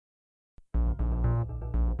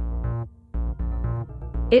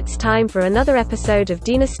It's time for another episode of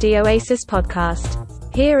Dynasty Oasis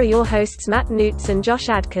podcast. Here are your hosts Matt Newts and Josh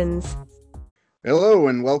Adkins. Hello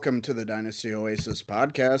and welcome to the Dynasty Oasis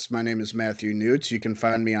podcast. My name is Matthew Newts. You can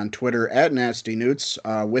find me on Twitter at Nasty Newts.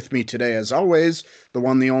 With me today, as always, the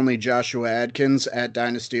one, the only Joshua Adkins at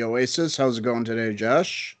Dynasty Oasis. How's it going today,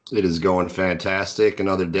 Josh? It is going fantastic.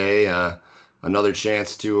 Another day, another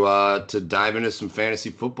chance to dive into some fantasy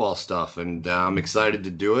football stuff, and I'm excited to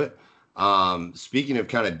do it. Speaking of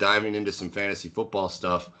kind of diving into some fantasy football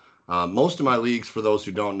stuff, most of my leagues, for those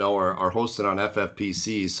who don't know, are hosted on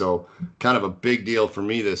FFPC. So kind of a big deal for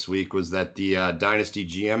me this week was that the Dynasty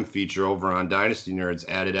GM feature over on Dynasty Nerds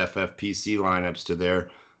added FFPC lineups to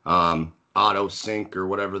their auto sync or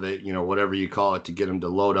whatever whatever you call it, to get them to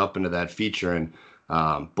load up into that feature. And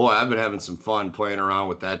boy, I've been having some fun playing around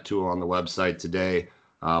with that tool on the website today.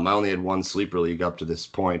 I only had one sleeper league up to this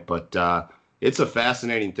point, but it's a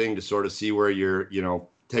fascinating thing to sort of see where you're,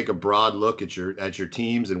 take a broad look at your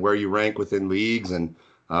teams and where you rank within leagues. And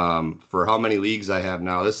for how many leagues I have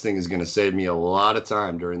now, this thing is going to save me a lot of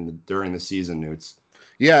time during the season, Newts.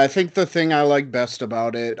 Yeah, I think the thing I like best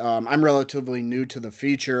about it, I'm relatively new to the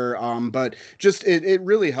feature, but just it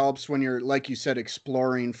really helps when you're, like you said,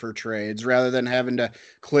 exploring for trades rather than having to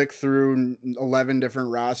click through 11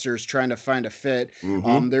 different rosters trying to find a fit.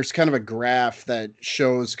 Mm-hmm. There's kind of a graph that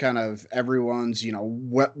shows kind of everyone's,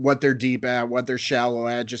 what they're deep at, what they're shallow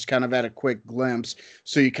at, just kind of at a quick glimpse.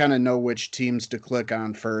 So you kind of know which teams to click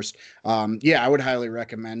on first. Yeah, I would highly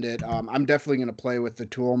recommend it. I'm definitely going to play with the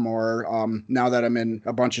tool more now that I'm in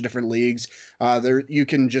a bunch of different leagues. There you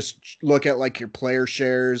can just look at like your player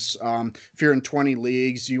shares. If you're in 20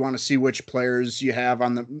 leagues, you want to see which players you have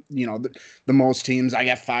on the most teams. I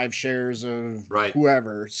got 5 shares of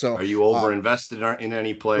whoever. So are you over invested in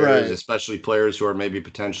any players, especially players who are maybe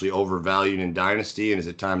potentially overvalued in Dynasty? And is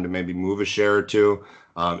it time to maybe move a share or two?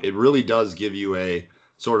 It really does give you a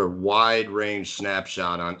sort of wide range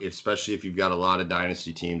snapshot on, especially if you've got a lot of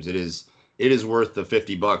Dynasty teams. It is worth the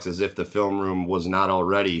 $50, as if the film room was not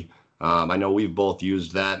already. I know we've both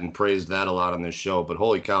used that and praised that a lot on this show, but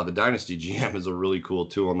holy cow, the Dynasty GM is a really cool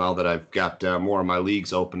tool now that I've got more of my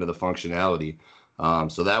leagues open to the functionality.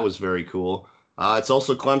 So that was very cool. It's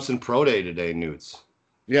also Clemson Pro Day today, Newts.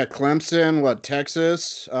 Yeah, Clemson,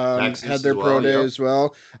 Texas, Texas had their pro day as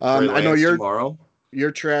well. I know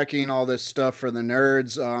you're tracking all this stuff for the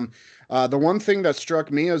nerds. The one thing that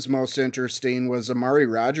struck me as most interesting was Amari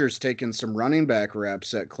Rodgers taking some running back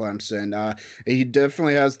reps at Clemson. He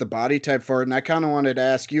definitely has the body type for it. And I kind of wanted to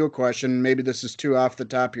ask you a question. Maybe this is too off the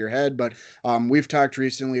top of your head, but we've talked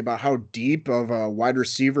recently about how deep of a wide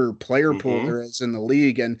receiver player pool there is in the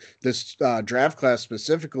league. And this draft class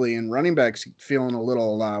specifically, and running backs feeling a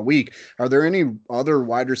little weak. Are there any other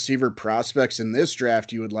wide receiver prospects in this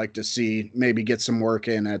draft you would like to see maybe get some work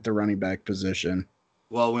in at the running back position?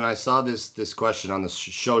 Well, when I saw this question on the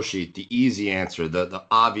show sheet, the easy answer, the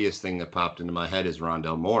obvious thing that popped into my head is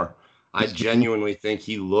Rondale Moore. I genuinely think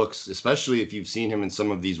he looks, especially if you've seen him in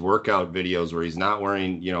some of these workout videos where he's not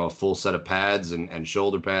wearing, a full set of pads and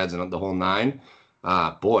shoulder pads and the whole nine.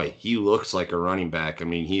 Boy, he looks like a running back. I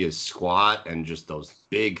mean, he is squat and just those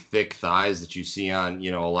big, thick thighs that you see on,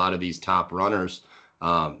 a lot of these top runners.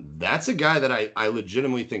 That's a guy that I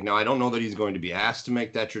legitimately think. Now, I don't know that he's going to be asked to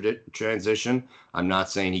make that transition. I'm not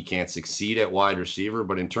saying he can't succeed at wide receiver,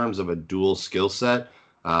 but in terms of a dual skill set,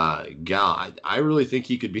 I really think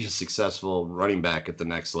he could be a successful running back at the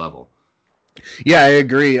next level. Yeah, I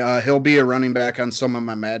agree. He'll be a running back on some of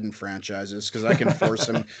my Madden franchises because I can force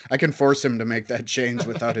him. I can force him to make that change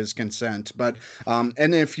without his consent. But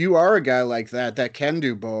and if you are a guy like that can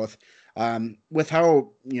do both. With how,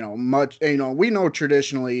 much, we know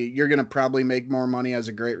traditionally you're going to probably make more money as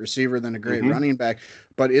a great receiver than a great running back,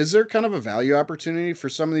 but is there kind of a value opportunity for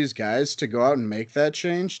some of these guys to go out and make that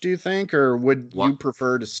change, do you think, or would you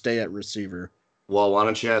prefer to stay at receiver? Well, why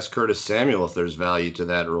don't you ask Curtis Samuel if there's value to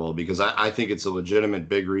that role? Because I think it's a legitimate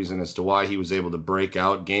big reason as to why he was able to break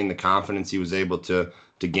out, gain the confidence he was able to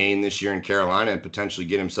gain this year in Carolina, and potentially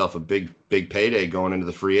get himself a big payday going into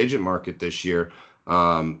the free agent market this year.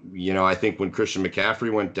 I think when Christian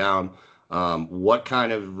McCaffrey went down, what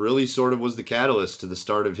kind of really sort of was the catalyst to the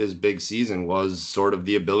start of his big season was sort of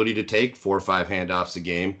the ability to take 4 or 5 handoffs a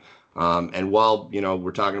game. And while,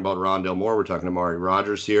 we're talking about Rondale Moore, we're talking Amari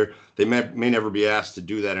Rodgers here, they may never be asked to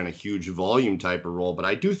do that in a huge volume type of role, but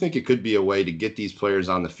I do think it could be a way to get these players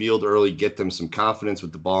on the field early, get them some confidence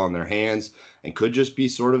with the ball in their hands, and could just be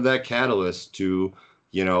sort of that catalyst to,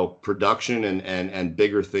 production and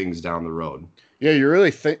bigger things down the road. Yeah,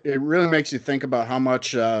 it really makes you think about how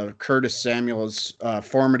much Curtis Samuel's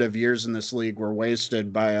formative years in this league were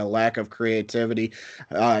wasted by a lack of creativity.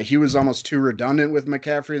 He was almost too redundant with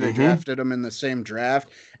McCaffrey. They drafted him in the same draft,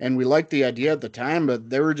 and we liked the idea at the time, but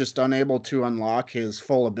they were just unable to unlock his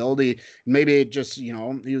full ability. Maybe it just, he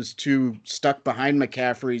was too stuck behind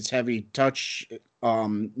McCaffrey's heavy touch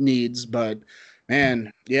needs. But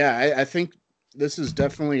man, yeah, I think this is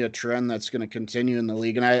definitely a trend that's going to continue in the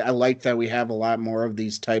league. And I like that we have a lot more of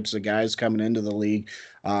these types of guys coming into the league.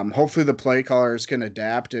 Hopefully the play callers can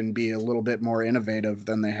adapt and be a little bit more innovative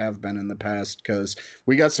than they have been in the past, because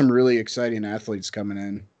we got some really exciting athletes coming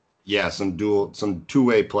in. Yeah, some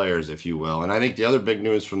two-way players, if you will. And I think the other big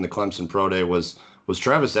news from the Clemson Pro Day was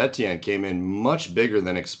Travis Etienne came in much bigger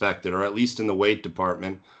than expected, or at least in the weight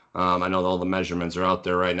department. I know all the measurements are out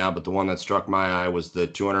there right now, but the one that struck my eye was the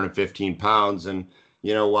 215 pounds. And,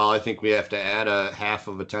 while I think we have to add a half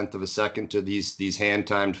of a tenth of a second to these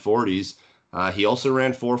hand-timed 40s, he also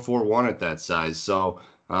ran 4.41 at that size. So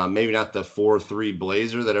maybe not the 4.3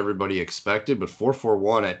 blazer that everybody expected, but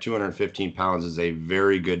 4.41 at 215 pounds is a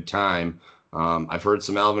very good time. I've heard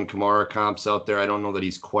some Alvin Kamara comps out there. I don't know that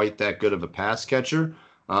he's quite that good of a pass catcher,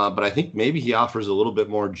 but I think maybe he offers a little bit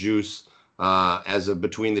more juice as a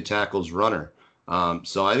between the tackles runner.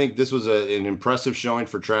 So I think this was an impressive showing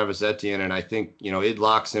for Travis Etienne, and I think it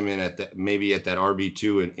locks him in at maybe at that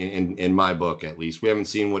RB2 in my book at least. We haven't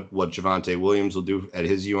seen what Javonte Williams will do at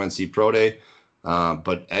his UNC Pro Day,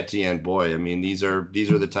 but Etienne, boy, I mean these are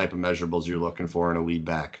the type of measurables you're looking for in a lead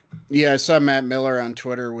back. Yeah, I saw Matt Miller on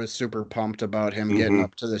Twitter was super pumped about him getting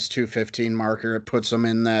up to this 215 marker. It puts him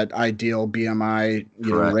in that ideal BMI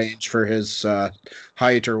range for his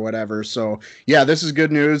height or whatever. So, yeah, this is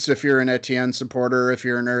good news if you're an Etienne supporter. If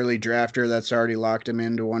you're an early drafter that's already locked him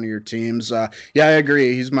into one of your teams. Yeah, I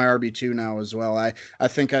agree. He's my RB2 now as well. I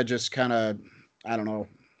think I just kind of, I don't know,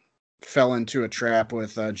 fell into a trap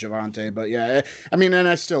with Javonte. But, yeah, I mean, and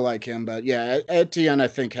I still like him. But, yeah, Etienne, I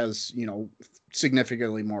think, has,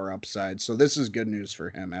 significantly more upside. So this is good news for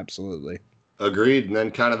him. Absolutely. Agreed. And then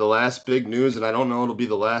kind of the last big news, and I don't know it'll be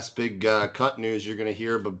the last big cut news you're going to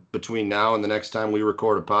hear between now and the next time we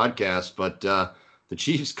record a podcast, but the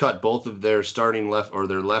Chiefs cut both of their starting left or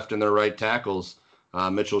their left and their right tackles,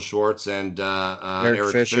 Mitchell Schwartz and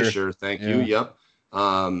Eric Fisher. Thank you. Yep.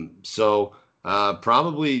 So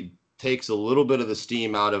probably takes a little bit of the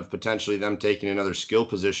steam out of potentially them taking another skill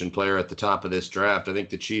position player at the top of this draft. I think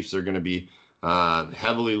the Chiefs are going to be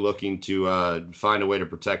heavily looking to find a way to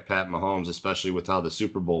protect Pat Mahomes, especially with how the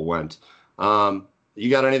Super Bowl went. You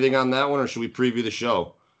got anything on that one, or should we preview the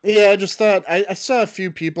show? Yeah, I just thought I saw a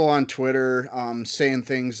few people on Twitter saying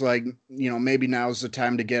things like, maybe now's the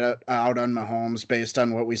time to get out on Mahomes based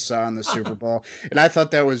on what we saw in the Super Bowl. And I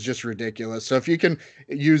thought that was just ridiculous. So if you can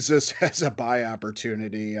use this as a buy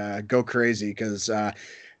opportunity, go crazy, because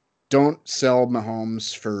don't sell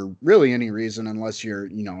Mahomes for really any reason unless your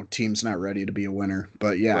team's not ready to be a winner.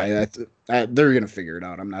 But yeah, right. They're going to figure it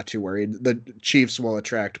out. I'm not too worried. The Chiefs will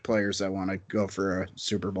attract players that want to go for a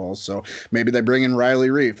Super Bowl. So maybe they bring in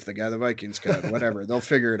Riley Reef, the guy the Vikings cut, whatever. They'll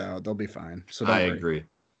figure it out. They'll be fine. So I agree.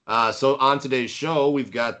 So on today's show, we've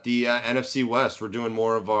got the NFC West. We're doing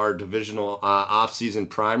more of our divisional off-season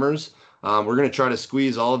primers. We're going to try to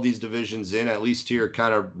squeeze all of these divisions in, at least here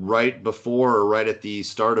kind of right before or right at the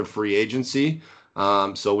start of free agency.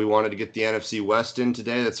 So we wanted to get the NFC West in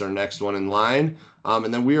today. That's our next one in line.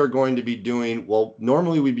 And then we are going to be doing,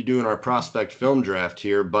 normally we'd be doing our prospect film draft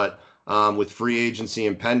here, but with free agency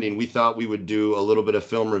impending, we thought we would do a little bit of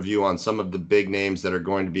film review on some of the big names that are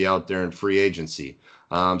going to be out there in free agency.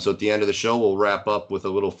 So at the end of the show, we'll wrap up with a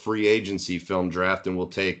little free agency film draft, and we'll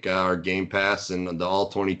take our Game Pass and the all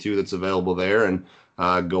 22 that's available there, and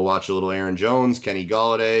go watch a little Aaron Jones, Kenny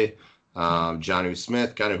Golladay, Jonnu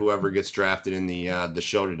Smith, kind of whoever gets drafted in the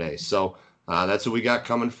show today. So that's what we got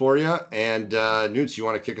coming for you. And Newts, you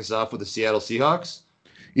want to kick us off with the Seattle Seahawks?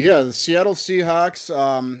 Yeah, the Seattle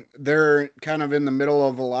Seahawks, they're kind of in the middle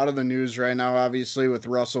of a lot of the news right now, obviously, with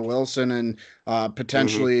Russell Wilson and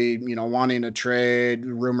potentially, wanting to trade,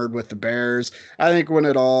 rumored with the Bears. I think when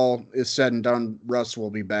it all is said and done, Russ will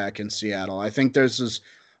be back in Seattle. I think there's this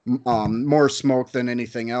more smoke than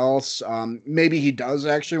anything else. Maybe he does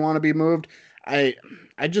actually want to be moved.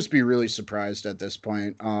 I'd just be really surprised at this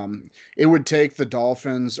point. It would take the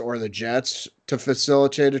Dolphins or the Jets to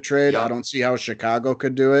facilitate a trade. Yeah. I don't see how Chicago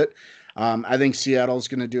could do it. I think Seattle's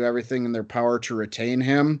going to do everything in their power to retain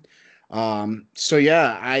him. So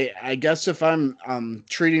yeah, I guess if I'm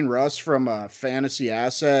treating Russ from a fantasy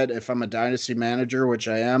asset, if I'm a dynasty manager, which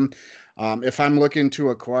I am, if I'm looking to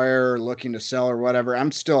acquire, looking to sell or whatever,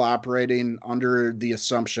 I'm still operating under the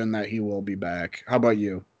assumption that he will be back. How about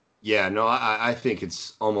you? Yeah, no, I think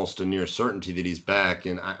it's almost a near certainty that he's back.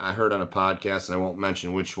 And I heard on a podcast, and I won't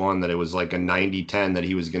mention which one, that it was like a 90-10 that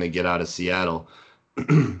he was going to get out of Seattle.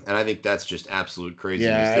 And I think that's just absolute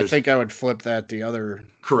craziness. Yeah, I think I would flip that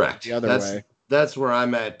correct. the other way. That's where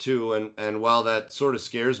I'm at too. And while that sort of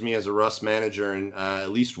scares me as a Russ manager in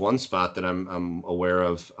at least one spot that I'm aware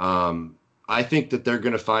of, I think that they're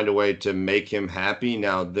going to find a way to make him happy.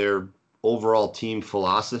 Now, their overall team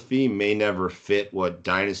philosophy may never fit what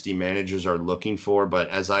dynasty managers are looking for, but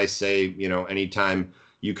as I say, anytime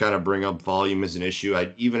you kind of bring up volume as an issue,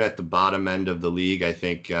 even at the bottom end of the league, I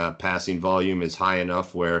think passing volume is high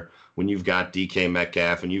enough where when you've got DK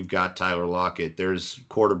Metcalf and you've got Tyler Lockett, there's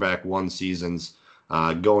quarterback one seasons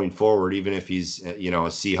going forward, even if he's, a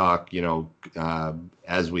Seahawk,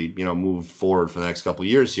 as we, move forward for the next couple of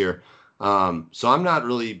years here. So I'm not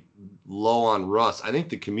really low on Russ. I think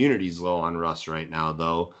the community's low on Russ right now,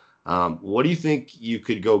 though. What do you think you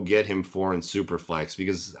could go get him for in Superflex?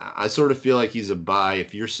 Because I sort of feel like he's a buy.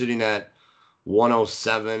 If you're sitting at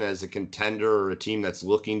 107 as a contender or a team that's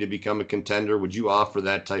looking to become a contender, would you offer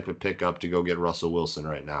that type of pickup to go get Russell Wilson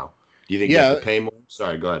right now? Do you think you have to pay more?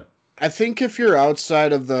 Sorry, go ahead. I think if you're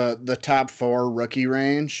outside of the top 4 rookie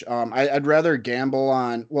range, I'd rather gamble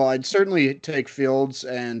on. Well, I'd certainly take Fields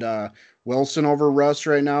and Wilson over Russ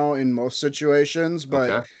right now in most situations.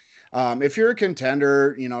 But if you're a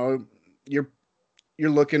contender, you're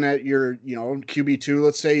looking at your QB2.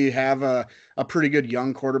 Let's say you have a pretty good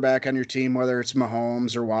young quarterback on your team, whether it's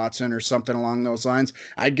Mahomes or Watson or something along those lines.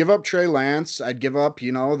 I'd give up Trey Lance. I'd give up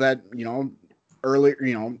early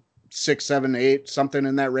 6, 7, 8, something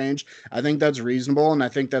in that range. I think that's reasonable, and I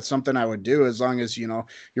think that's something I would do as long as you're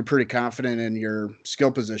pretty confident in your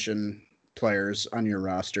skill position players on your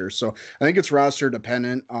roster. So I think it's roster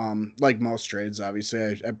dependent, like most trades.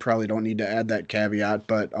 Obviously, I probably don't need to add that caveat,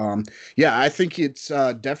 but yeah, I think it's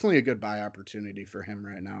definitely a good buy opportunity for him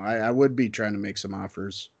right now. I would be trying to make some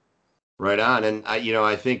offers. Right on, and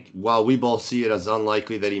I think while we both see it as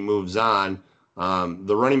unlikely that he moves on,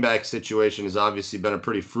 the running back situation has obviously been a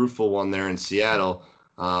pretty fruitful one there in Seattle.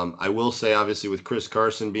 I will say, obviously, with Chris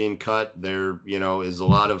Carson being cut, there, is a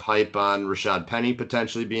lot of hype on Rashad Penny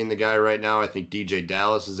potentially being the guy right now. I think DJ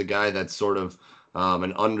Dallas is a guy that's sort of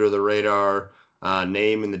an under-the-radar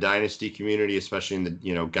name in the dynasty community, especially in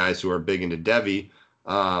the, guys who are big into Devy.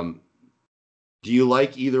 Do you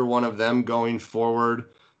like either one of them going forward?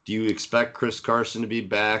 Do you expect Chris Carson to be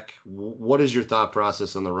back? What is your thought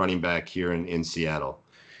process on the running back here in Seattle?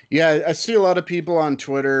 Yeah, I see a lot of people on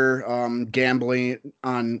Twitter gambling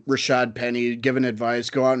on Rashad Penny, giving advice,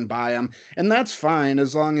 go out and buy him. And that's fine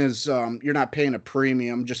as long as you're not paying a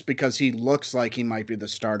premium just because he looks like he might be the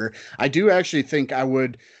starter. I do actually think I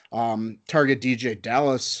would target DJ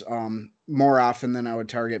Dallas more often than I would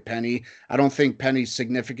target Penny. I don't think Penny's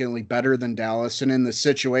significantly better than Dallas. And in the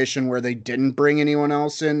situation where they didn't bring anyone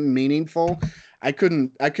else in meaningful, I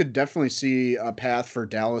could definitely see a path for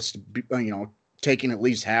Dallas to be, taking at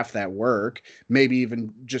least half that work, maybe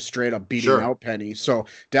even just straight up beating out Penny. So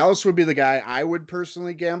Dallas would be the guy I would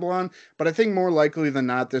personally gamble on, but I think more likely than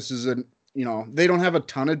not, this is they don't have a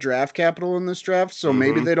ton of draft capital in this draft, so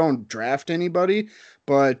maybe they don't draft anybody,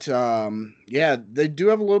 but yeah, they do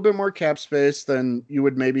have a little bit more cap space than you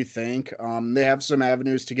would maybe think. They have some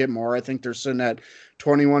avenues to get more. I think they're sitting at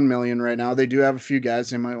 21 million right now. They do have a few guys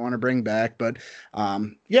they might want to bring back, but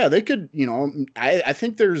yeah, they could, I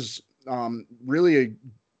think there's really a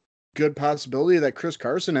good possibility that Chris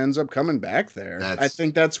Carson ends up coming back there. I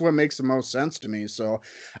think that's what makes the most sense to me. So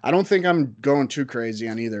I don't think I'm going too crazy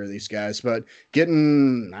on either of these guys, but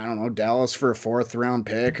getting, I don't know, Dallas for a 4th round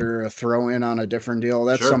pick or a throw in on a different deal,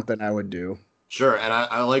 that's something I would do. Sure. And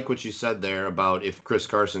I like what you said there about if Chris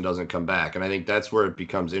Carson doesn't come back. And I think that's where it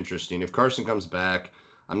becomes interesting. If Carson comes back,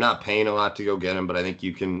 I'm not paying a lot to go get him, but I think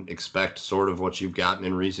you can expect sort of what you've gotten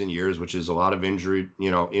in recent years, which is a lot of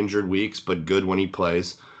injured weeks, but good when he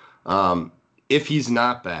plays. If he's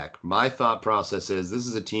not back, my thought process is this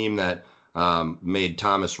is a team that made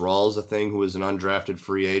Thomas Rawls a thing, who was an undrafted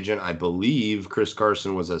free agent. I believe Chris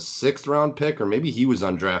Carson was a 6th round pick, or maybe he was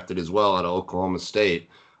undrafted as well out of Oklahoma State.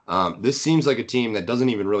 This seems like a team that doesn't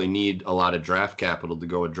even really need a lot of draft capital to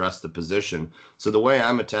go address the position. So the way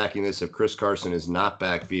I'm attacking this, if Chris Carson is not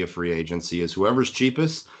back via free agency, is whoever's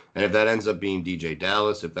cheapest. And if that ends up being DJ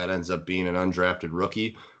Dallas, if that ends up being an undrafted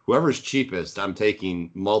rookie, whoever's cheapest, I'm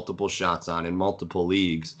taking multiple shots on in multiple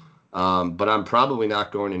leagues. But I'm probably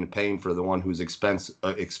not going into paying for the one who's expensive,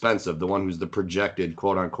 the one who's the projected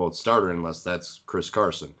quote unquote starter, unless that's Chris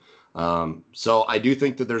Carson. So I do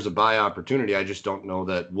think that there's a buy opportunity. I just don't know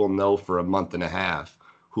that we'll know for a month and a half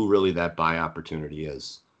who really that buy opportunity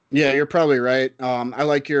is. Yeah, you're probably right. I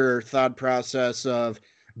like your thought process of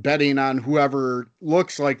betting on whoever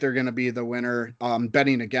looks like they're going to be the winner,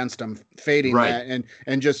 betting against them, fading Right. that,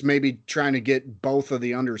 and just maybe trying to get both of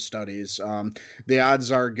the understudies. The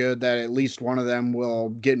odds are good that at least one of them will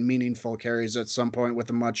get meaningful carries at some point with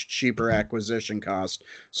a much cheaper acquisition cost.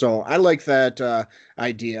 So I like that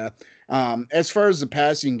idea. As far as the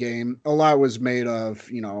passing game, a lot was made of,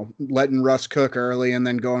 letting Russ cook early and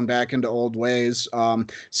then going back into old ways.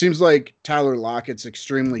 Seems like Tyler Lockett's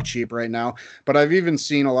extremely cheap right now, but I've even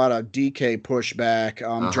seen a lot of DK pushback,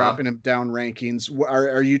 dropping him down rankings.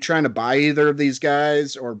 Are you trying to buy either of these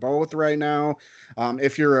guys or both right now?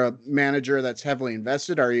 If you're a manager that's heavily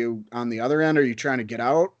invested, are you on the other end? Are you trying to get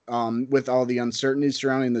out with all the uncertainties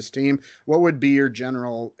surrounding this team? What would be your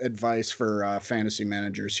general advice for fantasy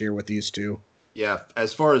managers here with these two? Yeah,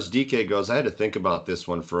 as far as DK goes, I had to think about this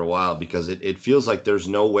one for a while because it feels like there's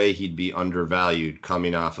no way he'd be undervalued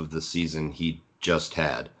coming off of the season he just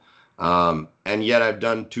had. And yet I've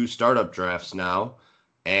done 2 startup drafts now,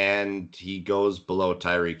 and he goes below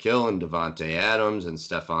Tyreek Hill and Devontae Adams and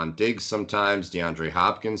Stephon Diggs sometimes, DeAndre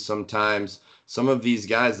Hopkins sometimes. Some of these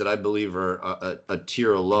guys that I believe are a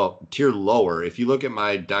tier lower. If you look at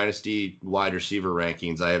my dynasty wide receiver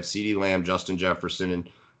rankings, I have CeeDee Lamb, Justin Jefferson, and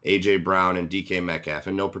A.J. Brown and DK Metcalf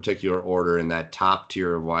in no particular order in that top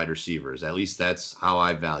tier of wide receivers. At least that's how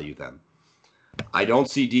I value them. I don't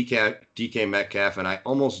see DK Metcalf, and I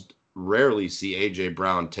almost rarely see A.J.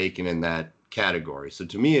 Brown taken in that category. So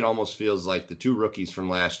to me, it almost feels like the 2 rookies from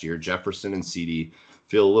last year, Jefferson and CeeDee,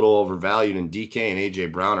 feel a little overvalued, and DK and A.J.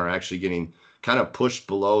 Brown are actually getting kind of pushed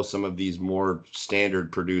below some of these more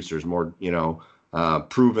standard producers, more,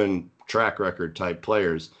 proven track record type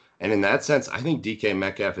players. And in that sense, I think DK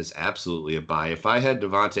Metcalf is absolutely a buy. If I had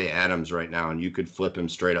Devontae Adams right now and you could flip him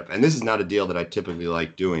straight up, and this is not a deal that I typically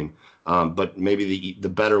like doing, but maybe the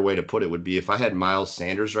better way to put it would be if I had Miles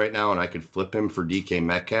Sanders right now and I could flip him for DK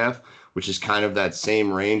Metcalf, which is kind of that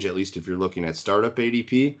same range, at least if you're looking at startup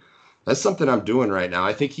ADP, that's something I'm doing right now.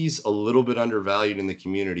 I think he's a little bit undervalued in the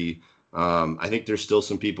community. I think there's still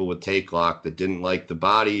some people with take lock that didn't like the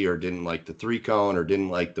body or didn't like the 3-cone or didn't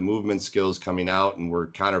like the movement skills coming out and were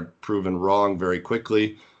kind of proven wrong very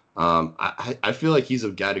quickly. I feel like he's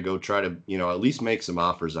a guy to go try to, at least make some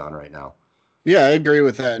offers on right now. Yeah, I agree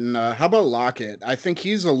with that. And how about Lockett? I think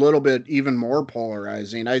he's a little bit even more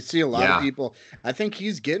polarizing. I see a lot of people. I think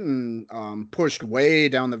he's getting pushed way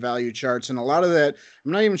down the value charts. And a lot of that,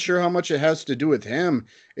 I'm not even sure how much it has to do with him.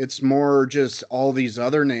 It's more just all these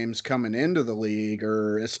other names coming into the league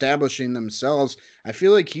or establishing themselves. I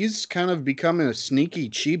feel like he's kind of becoming a sneaky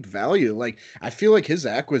cheap value. Like, I feel like his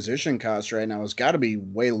acquisition cost right now has got to be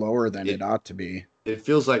way lower than it ought to be. It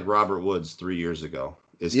feels like Robert Woods 3 years ago.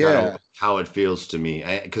 Is kind of how it feels to me,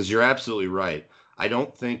 because you're absolutely right. I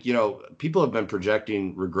don't think, people have been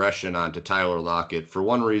projecting regression onto Tyler Lockett for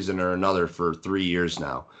one reason or another for 3 years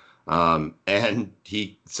now. And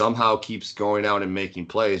he somehow keeps going out and making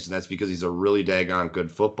plays, and that's because he's a really daggone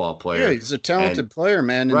good football player. Yeah, he's a talented player,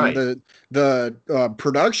 man. And right. the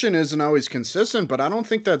production isn't always consistent, but I don't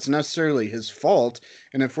think that's necessarily his fault.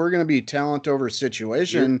 And if we're going to be talent over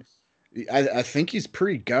situation, I think he's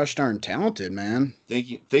pretty gosh darn talented, man.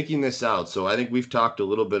 Thinking this out. So I think we've talked a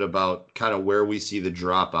little bit about kind of where we see the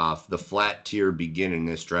drop off, the flat tier begin in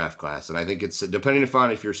this draft class. And I think it's depending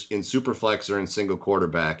upon if you're in super flex or in single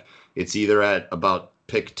quarterback, it's either at about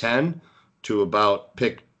pick 10 to about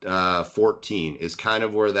pick 14 is kind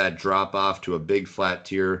of where that drop off to a big flat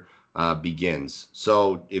tier begins.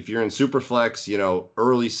 So if you're in Superflex,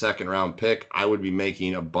 early 2nd round pick, I would be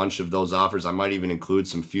making a bunch of those offers. I might even include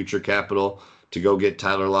some future capital to go get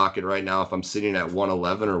Tyler Lockett right now. If I'm sitting at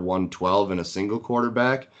 111 or 112 in a single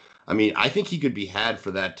quarterback, I mean, I think he could be had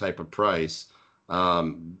for that type of price,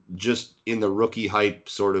 just in the rookie hype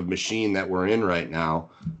sort of machine that we're in right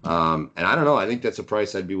now. And I don't know. I think that's a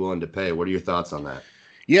price I'd be willing to pay. What are your thoughts on that?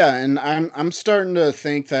 Yeah, and I'm starting to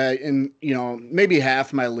think that in maybe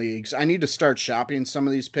half my leagues, I need to start shopping some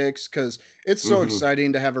of these picks because it's so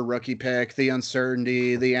exciting to have a rookie pick, the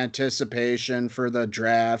uncertainty, the anticipation for the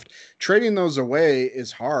draft. Trading those away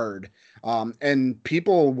is hard. And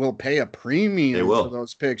people will pay a premium for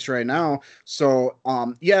those picks right now. So,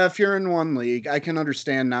 if you're in one league, I can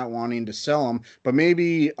understand not wanting to sell them. But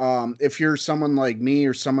maybe if you're someone like me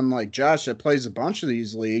or someone like Josh that plays a bunch of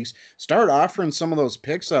these leagues, start offering some of those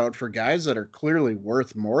picks out for guys that are clearly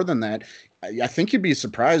worth more than that. I think you'd be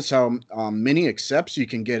surprised how many accepts you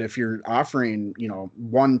can get if you're offering,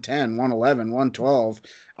 110, 111, 112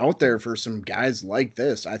 out there for some guys like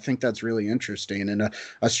this. I think that's really interesting and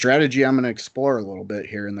a strategy I'm going to explore a little bit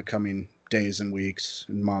here in the coming days and weeks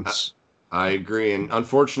and months. I agree. And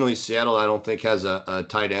unfortunately, Seattle, I don't think has a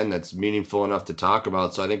tight end that's meaningful enough to talk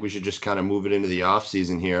about. So I think we should just kind of move it into the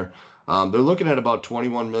offseason here. They're looking at about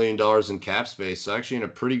 $21 million in cap space. So actually in a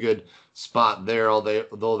pretty good spot there,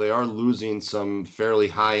 although they are losing some fairly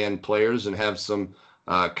high-end players and have some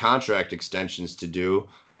contract extensions to do.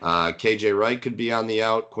 KJ Wright could be on the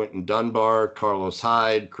out, Quinton Dunbar, Carlos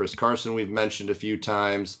Hyde, Chris Carson we've mentioned a few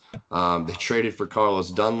times. They traded for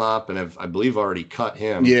Carlos Dunlap and have, I believe, already cut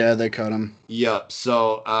him. Yeah, they cut him. Yep.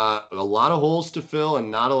 So a lot of holes to fill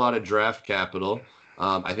and not a lot of draft capital.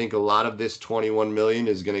 I think a lot of this $21 million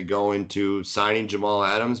is going to go into signing Jamal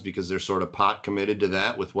Adams because they're sort of pot committed to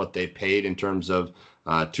that with what they paid in terms of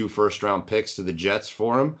 2 first-round picks to the Jets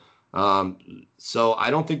for him. So I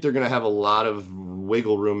don't think they're going to have a lot of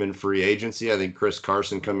wiggle room in free agency. I think Chris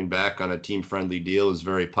Carson coming back on a team-friendly deal is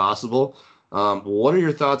very possible. What are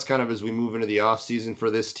your thoughts kind of as we move into the offseason for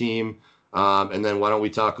this team? And then why don't we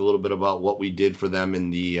talk a little bit about what we did for them in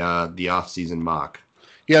the offseason mock?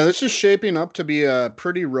 Yeah, this is shaping up to be a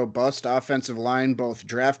pretty robust offensive line, both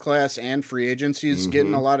draft class and free agencies,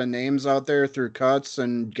 getting a lot of names out there through cuts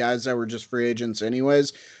and guys that were just free agents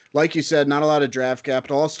anyways. Like you said, not a lot of draft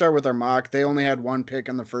capital. I'll start with our mock. They only had 1 pick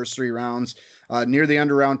in the first 3 rounds. Near the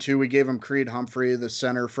end of round 2, we gave them Creed Humphrey, the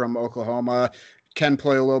center from Oklahoma. Can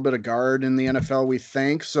play a little bit of guard in the NFL, we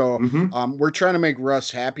think. So we're trying to make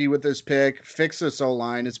Russ happy with this pick, fix this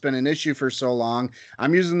O-line. It's been an issue for so long.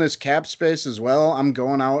 I'm using this cap space as well. I'm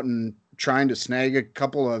going out and trying to snag a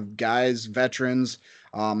couple of guys, veterans,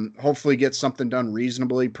 hopefully get something done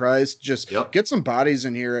reasonably priced. Just get some bodies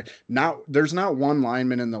in here. There's not one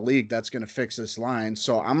lineman in the league that's going to fix this line.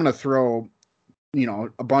 So I'm going to throw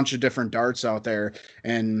a bunch of different darts out there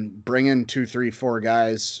and bring in 2, 3, 4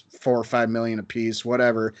 guys, 4 or 5 million a piece,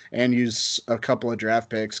 whatever, and use a couple of draft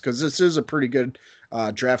picks because this is a pretty good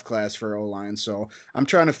draft class for O-line. So I'm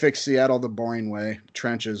trying to fix Seattle the boring way.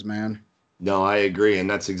 Trenches, man. No, I agree, and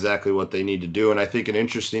that's exactly what they need to do. And I think an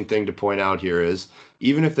interesting thing to point out here is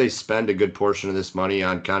even if they spend a good portion of this money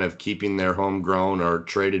on kind of keeping their homegrown or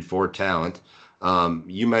traded for talent,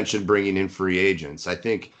 you mentioned bringing in free agents. I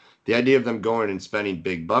think the idea of them going and spending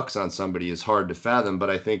big bucks on somebody is hard to fathom,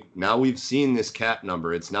 but I think now we've seen this cap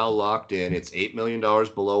number. It's now locked in. It's $8 million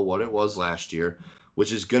below what it was last year,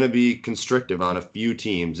 which is going to be constrictive on a few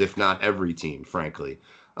teams, if not every team, frankly.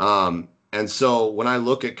 And so when I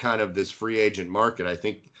look at kind of this free agent market, I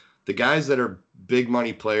think the guys that are big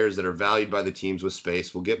money players that are valued by the teams with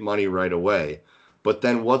space will get money right away. But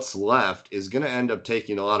then what's left is going to end up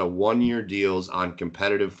taking a lot of 1-year deals on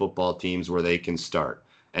competitive football teams where they can start.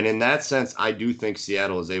 And in that sense, I do think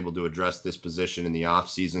Seattle is able to address this position in the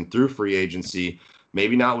offseason through free agency,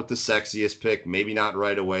 maybe not with the sexiest pick, maybe not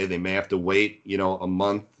right away. They may have to wait, a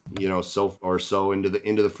month, so into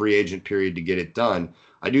the free agent period to get it done.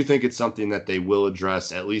 I do think it's something that they will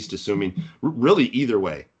address, at least assuming really either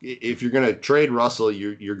way. If you're going to trade Russell,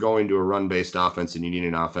 you're going to a run-based offense and you need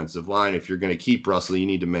an offensive line. If you're going to keep Russell, you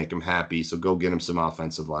need to make him happy. So go get him some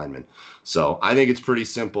offensive linemen. So I think it's pretty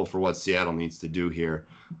simple for what Seattle needs to do here.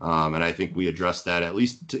 And I think we address that at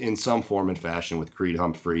least in some form and fashion with Creed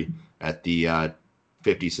Humphrey at the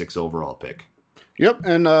 56 overall pick. Yep.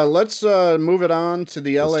 And let's move it on to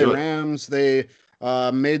the LA Rams. They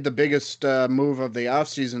made the biggest move of the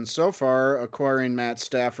offseason so far, acquiring Matt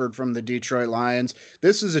Stafford from the Detroit Lions.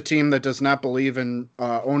 This is a team that does not believe in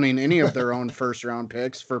owning any of their own first-round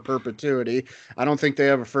picks for perpetuity. I don't think they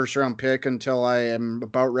have a first-round pick until I am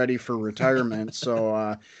about ready for retirement.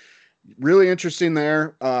 So really interesting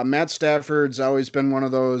there. Matt Stafford's always been one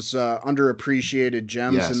of those underappreciated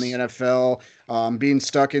gems in the NFL, being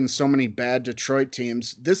stuck in so many bad Detroit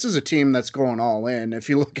teams. This is a team that's going all in. If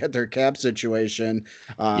you look at their cap situation,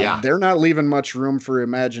 they're not leaving much room for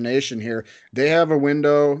imagination here. They have a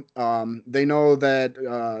window. They know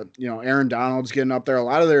that, Aaron Donald's getting up there. A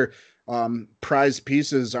lot of their prized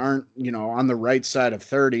pieces aren't, on the right side of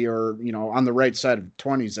 30 or, on the right side of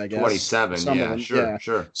 20s, I guess. 27,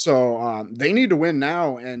 sure. So they need to win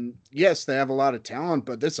now. And yes, they have a lot of talent,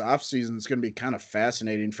 but this offseason is going to be kind of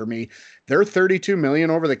fascinating for me. They're $32 million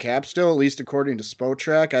over the cap still, at least according to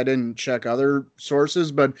Spotrac. I didn't check other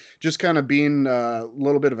sources, but just kind of being a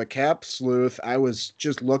little bit of a cap sleuth, I was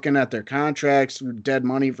just looking at their contracts, dead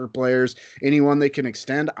money for players, anyone they can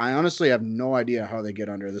extend. I honestly have no idea how they get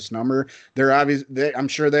under this number. I'm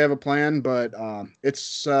sure they have a plan, but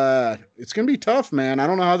it's going to be tough, man. I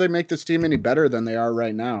don't know how they make this team any better than they are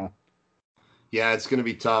right now. Yeah, it's going to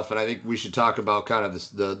be tough, and I think we should talk about kind of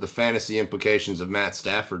the fantasy implications of Matt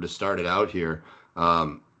Stafford to start it out here.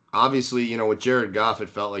 Obviously, with Jared Goff, it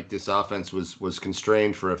felt like this offense was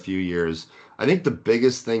constrained for a few years. I think the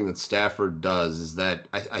biggest thing that Stafford does is that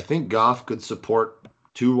I think Goff could support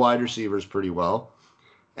two wide receivers pretty well.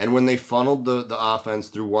 And when they funneled the offense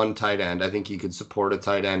through one tight end, I think he could support a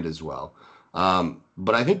tight end as well.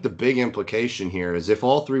 But I think the big implication here is if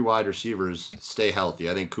all three wide receivers stay healthy,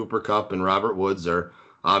 I think Cooper Kupp and Robert Woods are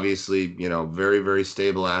obviously, very, very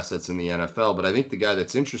stable assets in the NFL. But I think the guy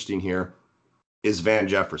that's interesting here is Van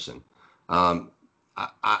Jefferson.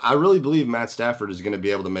 I really believe Matt Stafford is going to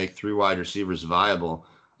be able to make three wide receivers viable.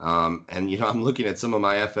 And, I'm looking at some of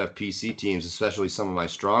my FFPC teams, especially some of my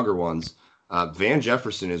stronger ones. Van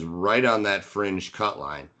Jefferson is right on that fringe cut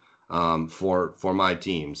line for my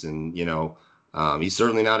teams. And, he's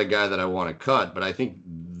certainly not a guy that I want to cut, but I think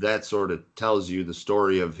that sort of tells you the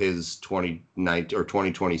story of his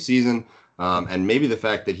 2020 season. And maybe the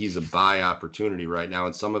fact that he's a buy opportunity right now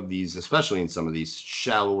in some of these, especially in some of these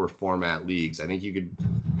shallower format leagues. I think you could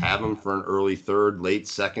have him for an early third, late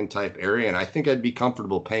second type area, and I think I'd be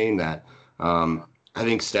comfortable paying that. I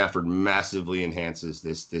think Stafford massively enhances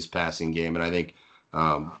this passing game, and I think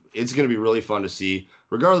it's going to be really fun to see,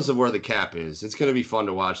 regardless of where the cap is. It's going to be fun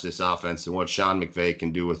to watch this offense and what Sean McVay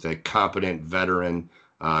can do with a competent veteran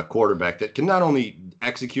quarterback that can not only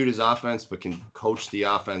execute his offense, but can coach the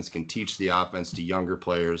offense, can teach the offense to younger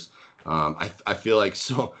players. I feel like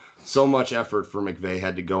so much effort for McVay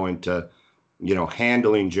had to go into,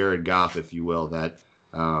 handling Jared Goff, if you will, that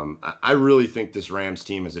I really think this Rams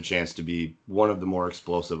team has a chance to be one of the more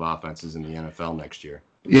explosive offenses in the NFL next year.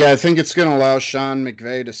 Yeah, I think it's going to allow Sean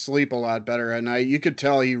McVay to sleep a lot better at night. You could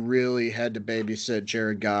tell he really had to babysit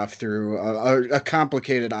Jared Goff through a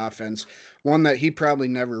complicated offense, one that he probably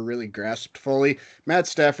never really grasped fully. Matt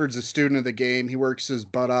Stafford's a student of the game. He works his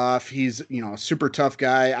butt off. He's, a super tough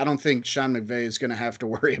guy. I don't think Sean McVay is going to have to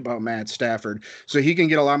worry about Matt Stafford. So he can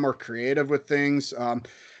get a lot more creative with things.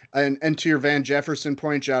 And to your Van Jefferson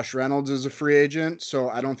point, Josh Reynolds is a free agent, so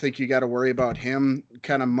I don't think you got to worry about him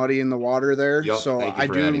kind of muddying the water there. Yep, so I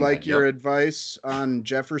do like your advice on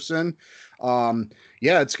Jefferson.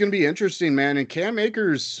 Yeah, it's going to be interesting, man. And Cam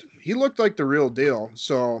Akers, he looked like the real deal.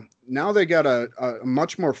 So now they got a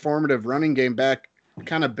much more formative running game back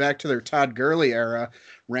to their Todd Gurley era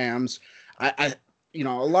Rams. A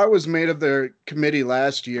lot was made of the committee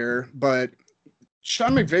last year, but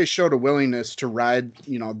Sean McVay showed a willingness to ride,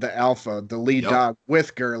 the alpha, the lead dog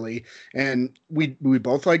with Gurley. And we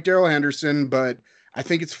both like Darrell Henderson, but I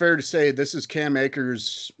think it's fair to say this is Cam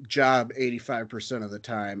Akers' job 85% of the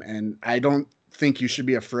time. And I don't think you should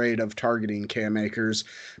be afraid of targeting Cam Akers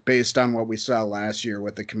based on what we saw last year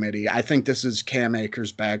with the committee. I think this is Cam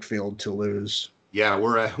Akers' backfield to lose. Yeah,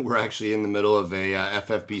 we're actually in the middle of a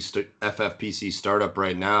FFPC startup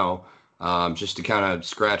right now. Just to kind of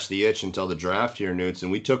scratch the itch until the draft here, Newts.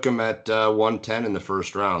 And we took him at 110 in the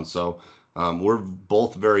first round. So we're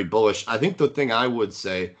both very bullish. I think the thing I would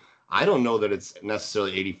say, I don't know that it's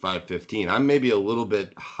necessarily 85-15. I'm maybe a little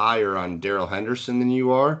bit higher on Darrell Henderson than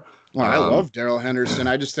you are. Well, I love Darrell Henderson.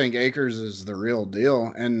 I just think Akers is the real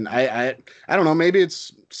deal. And I don't know, maybe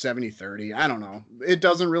it's 70-30. I don't know. It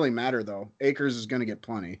doesn't really matter, though. Akers is going to get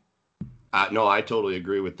plenty. No, I totally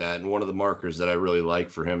agree with that. And one of the markers that I really like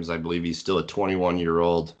for him is I believe he's still a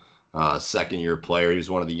 21-year-old second-year player. He was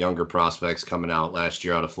one of the younger prospects coming out last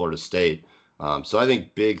year out of Florida State. So I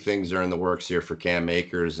think big things are in the works here for Cam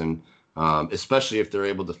Akers, and especially if they're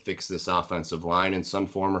able to fix this offensive line in some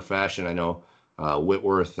form or fashion. I know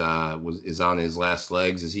Whitworth is on his last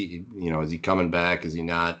legs. Is he coming back? Is he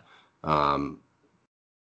not?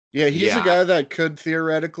 Yeah, he's a guy that could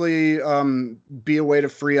theoretically be a way to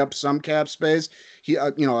free up some cap space. He,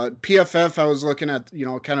 PFF, I was looking at,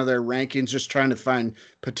 kind of their rankings, just trying to find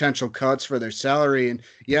potential cuts for their salary. And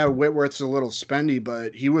yeah, Whitworth's a little spendy,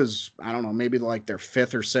 but he was, I don't know, maybe like their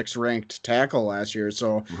 5th or 6th ranked tackle last year.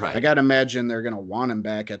 So right. I got to imagine they're going to want him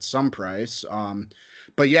back at some price.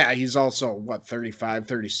 But yeah, he's also 35,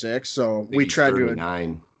 36. So we tried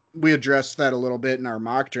 39. We addressed that a little bit in our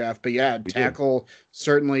mock draft, but yeah, tackle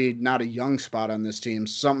certainly not a young spot on this team.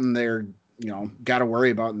 Something they're, got to worry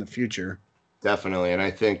about in the future. Definitely. And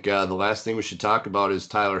I think the last thing we should talk about is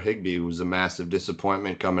Tyler Higbee, who was a massive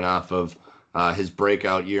disappointment coming off of his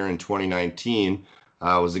breakout year in 2019.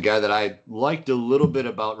 Was a guy that I liked a little bit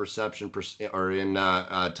about reception or in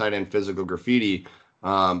tight end physical graffiti.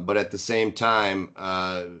 But at the same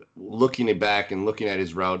time, looking back and looking at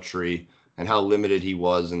his route tree, and how limited he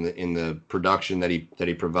was in the production that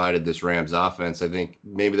he provided this Rams offense, I think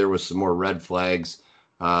maybe there was some more red flags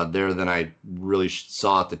there than I really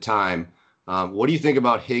saw at the time. What do you think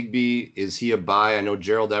about Higbee? Is he a buy? I know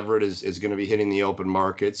Gerald Everett is going to be hitting the open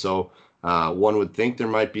market, so one would think there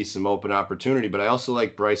might be some open opportunity. But I also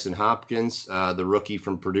like Bryson Hopkins, the rookie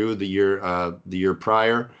from Purdue the year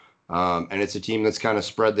prior, and it's a team that's kind of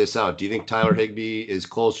spread this out. Do you think Tyler Higbee is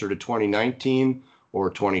closer to 2019 or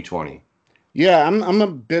 2020? Yeah, I'm a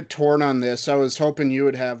bit torn on this. I was hoping you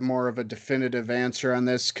would have more of a definitive answer on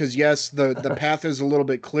this because yes, the path is a little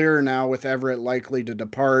bit clearer now with Everett likely to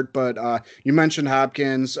depart. But you mentioned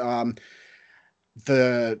Hopkins,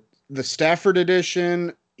 the Stafford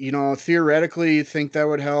edition. Theoretically, you think that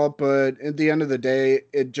would help, but at the end of the day,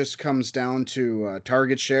 it just comes down to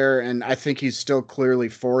target share, and I think he's still clearly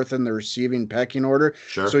fourth in the receiving pecking order.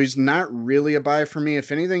 Sure. So he's not really a buy for me.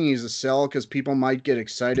 If anything, he's a sell because people might get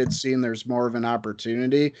excited seeing there's more of an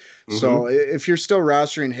opportunity. Mm-hmm. So if you're still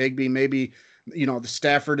rostering Higbee, maybe the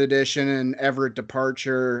Stafford edition and Everett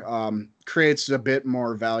departure creates a bit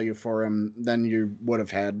more value for him than you would have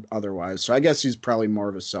had otherwise. So I guess he's probably more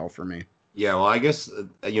of a sell for me. Yeah, well, I guess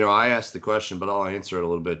I asked the question, but I'll answer it a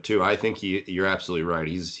little bit too. I think you're absolutely right.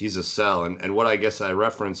 He's a sell, and what I guess I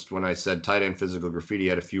referenced when I said tight end physical graffiti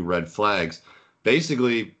had a few red flags.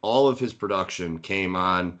 Basically, all of his production came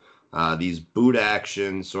on these boot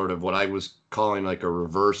action, sort of what I was calling like a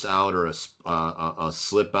reverse out or a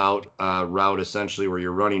slip out route, essentially, where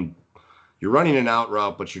you're running an out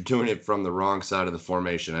route, but you're doing it from the wrong side of the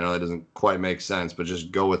formation. I know that doesn't quite make sense, but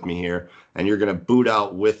just go with me here. And you're going to boot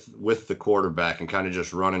out with the quarterback and kind of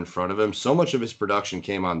just run in front of him. So much of his production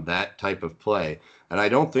came on that type of play. And I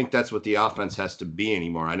don't think that's what the offense has to be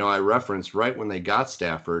anymore. I know I referenced right when they got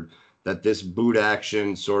Stafford that this boot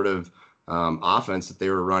action sort of offense that they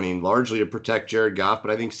were running largely to protect Jared Goff, but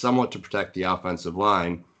I think somewhat to protect the offensive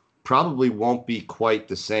line probably won't be quite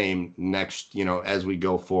the same next, as we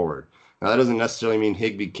go forward. Now, that doesn't necessarily mean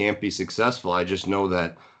Higbee can't be successful. I just know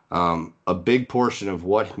that a big portion of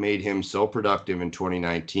what made him so productive in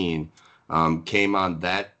 2019 came on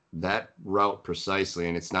that route precisely,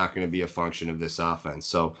 and it's not going to be a function of this offense.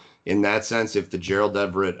 So in that sense, if the Gerald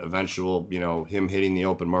Everett eventual, him hitting the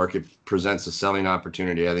open market presents a selling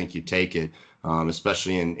opportunity, I think you take it,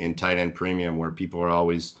 especially in tight end premium where people are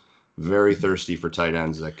always very thirsty for tight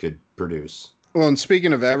ends that could produce. Well, and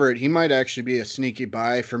speaking of Everett, he might actually be a sneaky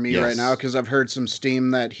buy for me right now because I've heard some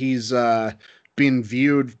steam that he's being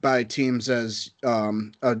viewed by teams as a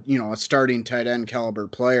starting tight end caliber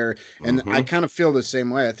player, and I kind of feel the same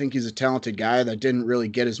way. I think he's a talented guy that didn't really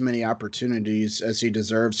get as many opportunities as he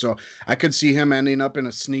deserves, so I could see him ending up in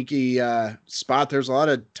a sneaky spot. There's a lot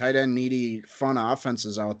of tight end needy fun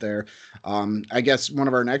offenses out there. I guess one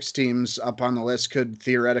of our next teams up on the list could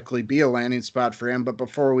theoretically be a landing spot for him, but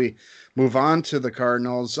before we move on to the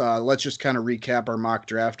Cardinals, let's just kind of recap our mock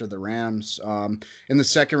draft of the Rams. In the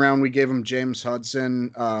second round, we gave him James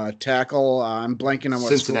Hudson, tackle. I'm blanking on what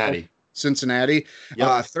Cincinnati.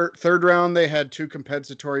 Yep. Third round, they had two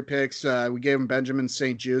compensatory picks. We gave him Benjamin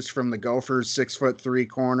St-Juste from the Gophers, 6'3"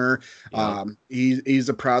 corner. Yep. He's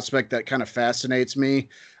a prospect that kind of fascinates me.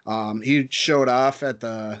 He showed off at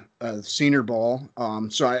the Senior Bowl.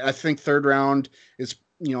 So I think third round is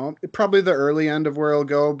probably the early end of where he'll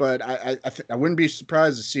go, but I wouldn't be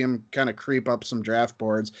surprised to see him kind of creep up some draft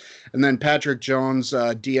boards. And then Patrick Jones,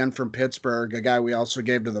 DN from Pittsburgh, a guy we also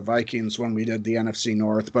gave to the Vikings when we did the NFC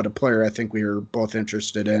North, but a player I think we were both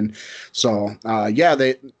interested in. So,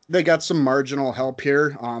 they got some marginal help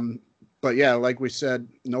here. But yeah, like we said,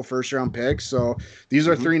 no first round picks. So these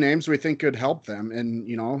are three names we think could help them and,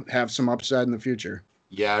 have some upside in the future.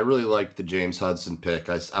 Yeah, I really like the James Hudson pick.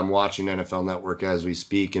 I'm watching NFL Network as we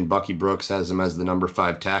speak, and Bucky Brooks has him as the number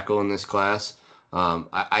 5 tackle in this class.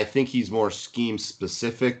 I think he's more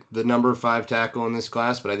scheme-specific, the number 5 tackle in this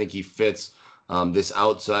class, but I think he fits this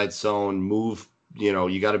outside zone move.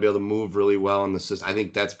 You got to be able to move really well in the system. I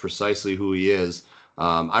think that's precisely who he is.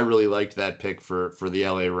 I really liked that pick for the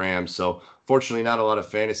LA Rams. So fortunately, not a lot of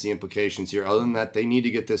fantasy implications here. Other than that, they need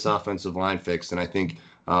to get this offensive line fixed, and I think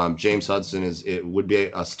James Hudson would be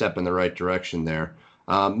a step in the right direction there.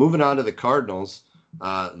 Moving on to the Cardinals,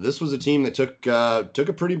 this was a team that took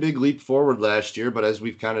a pretty big leap forward last year, but as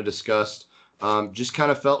we've kind of discussed, just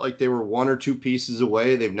kind of felt like they were one or two pieces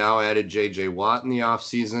away. They've now added J.J. Watt in the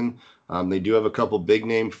offseason. They do have a couple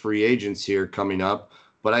big-name free agents here coming up,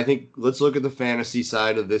 but I think let's look at the fantasy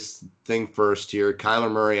side of this thing first here.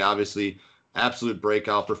 Kyler Murray, obviously, absolute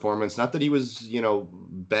breakout performance. Not that he was,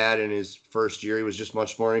 bad in his first year. He was just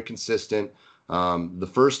much more inconsistent. The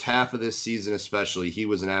first half of this season especially, he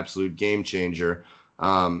was an absolute game changer.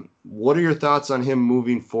 What are your thoughts on him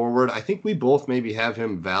moving forward? I think we both maybe have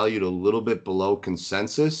him valued a little bit below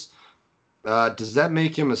consensus. Does that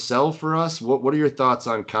make him a sell for us? What are your thoughts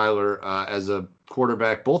on Kyler as a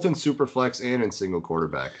quarterback, both in Superflex and in single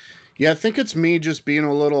quarterback? Yeah, I think it's me just being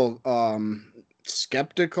a little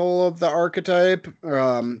skeptical of the archetype.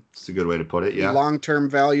 It's a good way to put it. Yeah. Long-term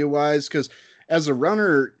value wise, because as a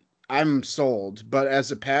runner, I'm sold, but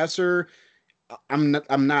as a passer, I'm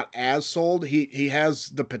not as sold. He has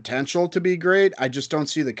the potential to be great. I just don't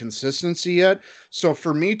see the consistency yet. So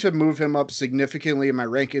for me to move him up significantly in my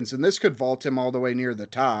rankings, and this could vault him all the way near the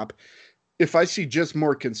top, if I see just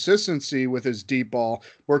more consistency with his deep ball,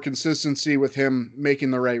 more consistency with him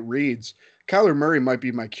making the right reads, Kyler Murray might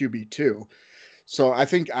be my QB2. So I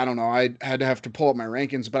think, I don't know, I had to have to pull up my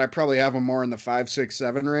rankings, but I probably have him more in the 5, 6,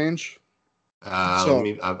 7 range.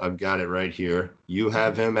 I've got it right here. You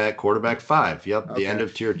have him at quarterback 5. Yep, the end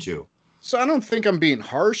of tier 2. So I don't think I'm being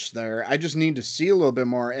harsh there. I just need to see a little bit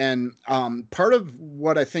more. And part of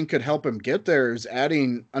what I think could help him get there is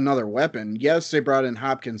adding another weapon. Yes, they brought in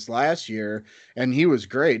Hopkins last year, and he was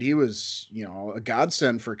great. He was, a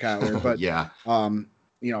godsend for Kyler. But yeah,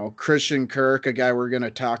 Christian Kirk, a guy we're going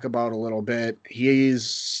to talk about a little bit,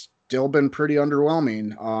 he's still been pretty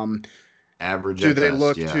underwhelming. Average. Do they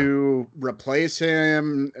look to replace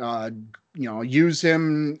him? Use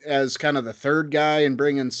him as kind of the third guy and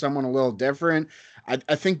bring in someone a little different. I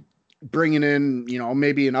think bringing in,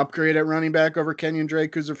 maybe an upgrade at running back over Kenyon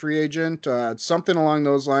Drake, who's a free agent, something along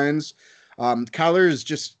those lines. Kyler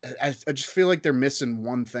is I just feel like they're missing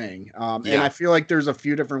one thing. And I feel like there's a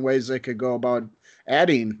few different ways they could go about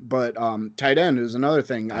adding, but tight end is another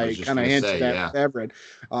thing I kind of hinted at with Everett.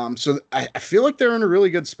 So I feel like they're in a really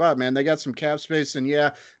good spot, man. They got some cap space, and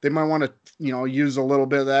they might want to, use a little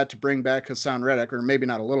bit of that to bring back Hassan Reddick, or maybe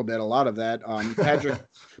not a little bit, a lot of that.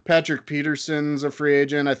 Patrick Peterson's a free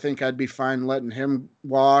agent. I think I'd be fine letting him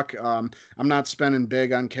walk. I'm not spending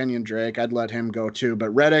big on Kenyon Drake. I'd let him go too,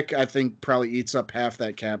 but Reddick, I think, probably eats up half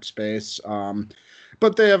that cap space.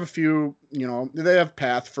 But they have a few, they have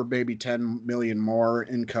path for maybe 10 million more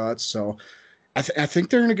in cuts. So I think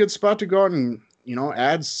they're in a good spot to go out and,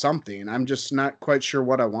 add something. I'm just not quite sure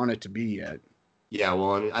what I want it to be yet. Yeah,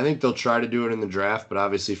 well, I think they'll try to do it in the draft, but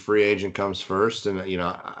obviously free agent comes first. And,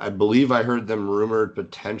 I believe I heard them rumored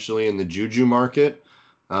potentially in the Juju market.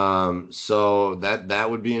 So that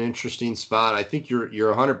would be an interesting spot. I think you're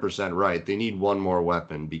 100% right. They need one more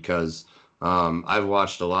weapon because I've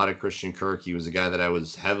watched a lot of Christian Kirk. He was a guy that I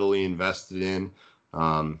was heavily invested in.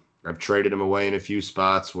 I've traded him away in a few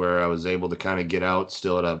spots where I was able to kind of get out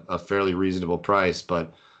still at a fairly reasonable price.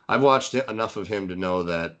 But I've watched enough of him to know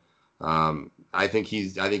that I think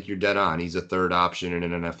you're dead on. He's a third option in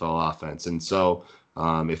an NFL offense. And so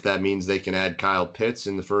if that means they can add Kyle Pitts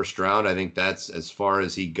in the first round, I think that's as far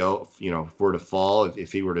as he'd go. If were to fall,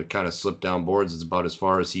 if he were to kind of slip down boards, it's about as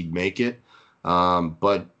far as he'd make it.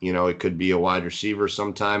 But it could be a wide receiver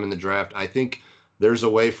sometime in the draft. I think there's a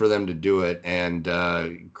way for them to do it. And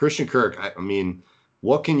Christian Kirk, I mean,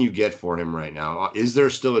 what can you get for him right now? Is there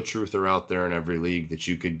still a truther out there in every league that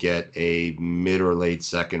you could get a mid or late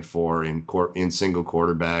second for in single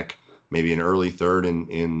quarterback, maybe an early third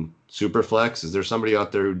in Superflex? Is there somebody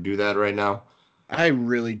out there who'd do that right now? I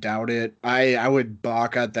really doubt it. I would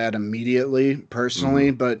balk at that immediately, personally,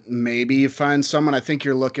 but maybe you find someone. I think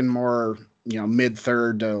you're looking more, mid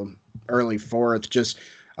third to early fourth. Just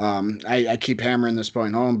I keep hammering this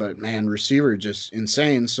point home, but man, receiver just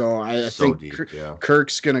insane. So I think deep,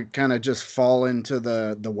 Kirk's gonna kind of just fall into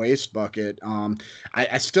the waste bucket.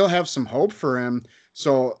 I still have some hope for him.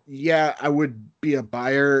 So yeah, I would be a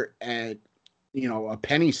buyer at a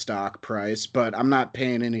penny stock price, but I'm not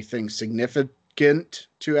paying anything significant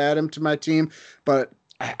to add him to my team. But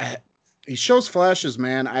he shows flashes,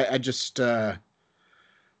 man. I just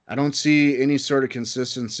I don't see any sort of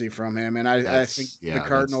consistency from him, and I think the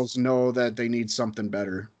Cardinals know that they need something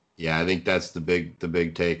better. Yeah, I think that's the big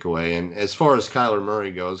takeaway. And as far as Kyler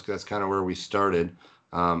Murray goes, that's kind of where we started.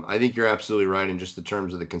 I think you're absolutely right in just the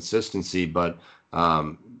terms of the consistency, but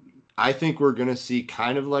I think we're going to see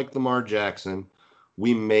kind of like Lamar Jackson.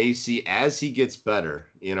 We may see as he gets better,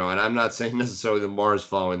 and I'm not saying necessarily Lamar's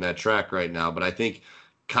following that track right now, but I think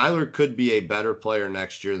Kyler could be a better player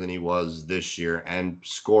next year than he was this year and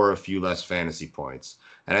score a few less fantasy points.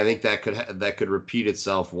 And I think that could repeat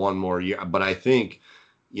itself one more year. But I think,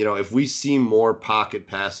 if we see more pocket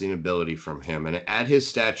passing ability from him, and at his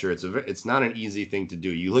stature, it's not an easy thing to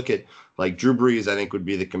do. You look at like Drew Brees, I think would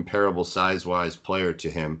be the comparable size-wise player to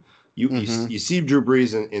him. You see Drew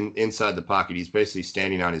Brees inside the pocket. He's basically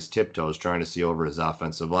standing on his tiptoes trying to see over his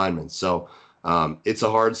offensive lineman. So it's a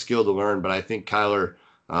hard skill to learn, but I think Kyler,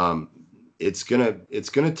 it's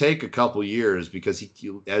gonna take a couple years because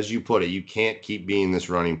as you put it, you can't keep being this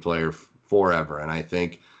running player forever. And I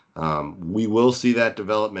think we will see that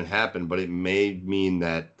development happen, but it may mean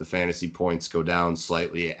that the fantasy points go down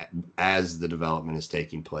slightly as the development is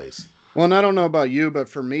taking place. Well, and I don't know about you, but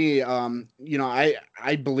for me,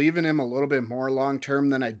 I believe in him a little bit more long term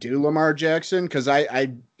than I do Lamar Jackson, because I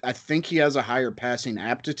think he has a higher passing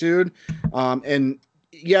aptitude, and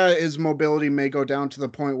yeah, his mobility may go down to the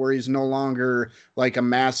point where he's no longer like a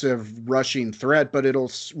massive rushing threat, but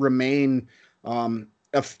it'll remain,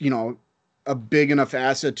 a big enough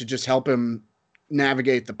asset to just help him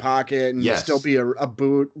navigate the pocket and still be a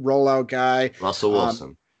boot rollout guy. Russell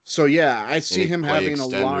Wilson. So yeah, I see him having a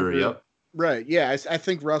longer. Yep. Right. Yeah, I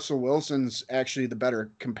think Russell Wilson's actually the better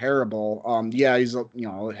comparable. Yeah, he's a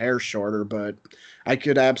hair shorter, but I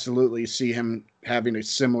could absolutely see him having a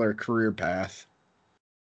similar career path.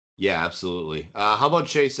 Yeah, absolutely. How about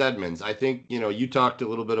Chase Edmonds? I think you talked a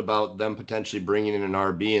little bit about them potentially bringing in an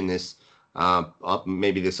RB in this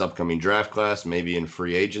maybe this upcoming draft class, maybe in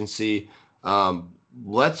free agency.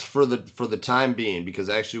 Let's for the time being, because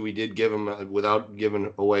actually we did give him, without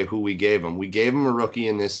giving away who we gave him a rookie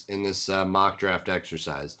in this mock draft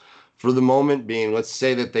exercise. For the moment being, let's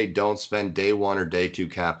say that they don't spend day 1 or day 2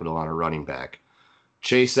 capital on a running back.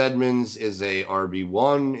 Chase Edmonds is a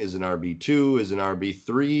RB1, is an RB2, is an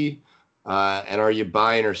RB3, and are you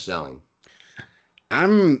buying or selling?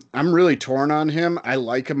 I'm really torn on him. I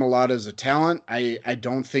like him a lot as a talent. I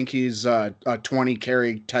don't think he's a 20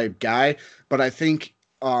 carry type guy, but I think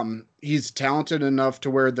he's talented enough to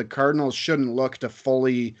where the Cardinals shouldn't look to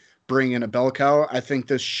fully bring in a bell cow. I think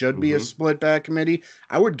this should be a split back committee.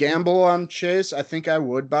 I would gamble on Chase. I think I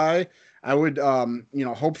would buy. I would,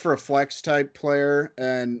 hope for a flex type player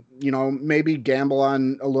and, maybe gamble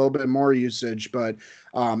on a little bit more usage. But,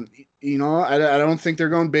 I don't think they're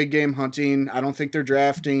going big game hunting. I don't think they're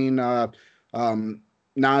drafting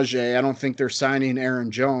Najee. I don't think they're signing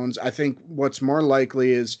Aaron Jones. I think what's more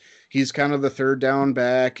likely is he's kind of the third down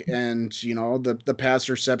back and, the pass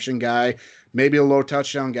reception guy, maybe a low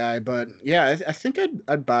touchdown guy. But, yeah, I think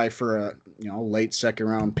I'd buy for a late second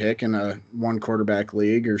round pick in a 1 quarterback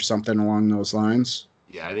league or something along those lines.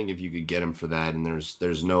 Yeah, I think if you could get him for that, and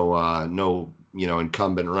there's no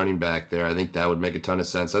incumbent running back there, I think that would make a ton of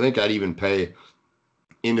sense. I think I'd even pay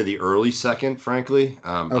into the early second, frankly.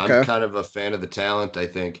 Okay. I'm kind of a fan of the talent. I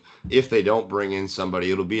think if they don't bring in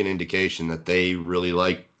somebody, it'll be an indication that they really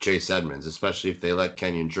like Chase Edmonds, especially if they let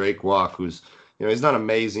Kenyon Drake walk, who's he's not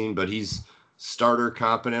amazing, but he's starter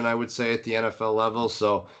competent, I would say, at the NFL level.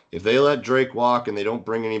 So if they let Drake walk and they don't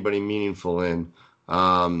bring anybody meaningful in,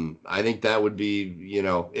 I think that would be,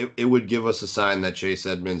 it would give us a sign that Chase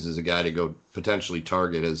Edmonds is a guy to go potentially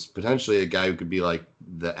target as potentially a guy who could be like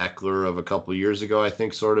the Eckler of a couple of years ago, I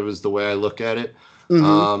think, sort of is the way I look at it.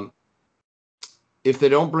 Mm-hmm. If they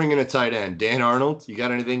don't bring in a tight end, Dan Arnold, you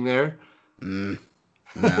got anything there?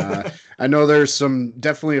 Nah, I know there's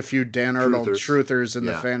definitely a few Dan Arnold truthers in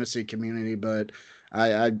the fantasy community, but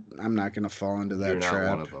I'm not going to fall into that You're trap. Not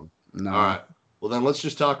one of them. No. All right. Well, then let's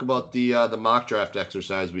just talk about the mock draft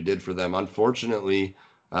exercise we did for them. Unfortunately,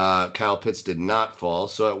 Kyle Pitts did not fall.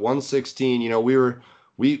 So at 116,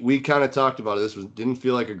 we kind of talked about it. Didn't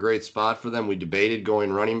feel like a great spot for them. We debated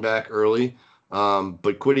going running back early.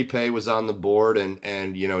 But Kwity Paye was on the board,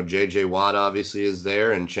 and J.J. Watt obviously is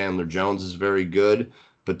there, and Chandler Jones is very good.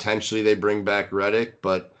 Potentially they bring back Reddick,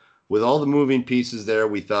 but with all the moving pieces there,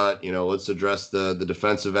 we thought, let's address the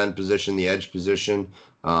defensive end position, the edge position.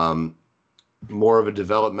 More of a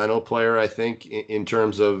developmental player, I think, in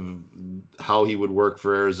terms of how he would work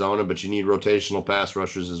for Arizona, but you need rotational pass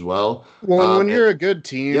rushers as well. Well, when you're a good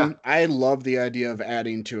team, I love the idea of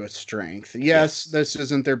adding to a strength. Yes, this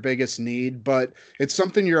isn't their biggest need, but it's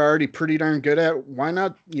something you're already pretty darn good at. Why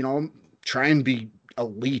not, try and be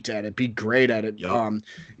elite at it, be great at it. Yep.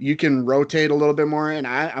 You can rotate a little bit more, and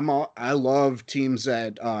I love teams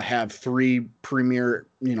that have 3 premier,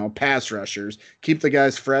 pass rushers. Keep the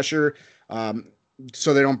guys fresher.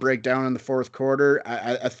 So they don't break down in the fourth quarter.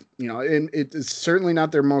 And it's certainly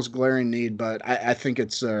not their most glaring need, but I think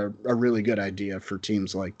it's a really good idea for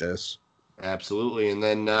teams like this. Absolutely. And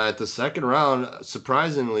then at the second round,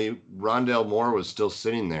 surprisingly, Rondale Moore was still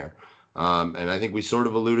sitting there. And I think we sort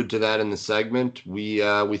of alluded to that in the segment. We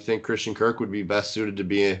think Christian Kirk would be best suited to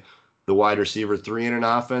be the wide receiver 3 in an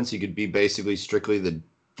offense. He could be basically strictly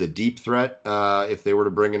the deep threat if they were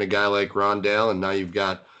to bring in a guy like Rondale. And now you've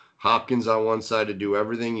got Hopkins on one side to do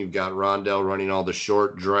everything. You've got Rondale running all the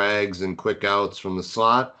short drags and quick outs from the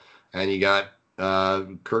slot, and you got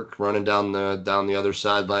Kirk running down the other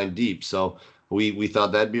sideline deep. So we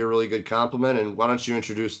thought that'd be a really good compliment. And why don't you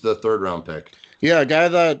introduce the third round pick? Yeah, a guy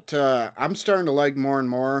that I'm starting to like more and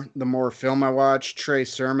more the more film I watch, Trey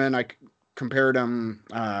Sermon. compared him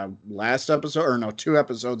last episode, or no, 2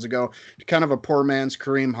 episodes ago, to kind of a poor man's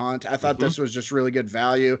Kareem Hunt. I thought this was just really good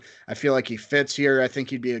value. I feel like he fits here. I think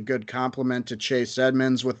he'd be a good complement to Chase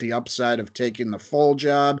Edmonds with the upside of taking the full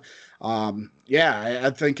job.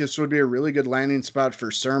 I think this would be a really good landing spot for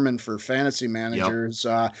Sermon for fantasy managers.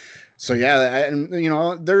 Yep.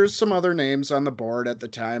 There's some other names on the board at the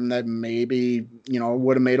time that maybe,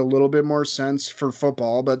 would have made a little bit more sense for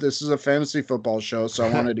football, but this is a fantasy football show, so I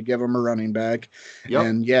wanted to give him a running back. Yep.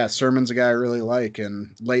 And Sermon's a guy I really like,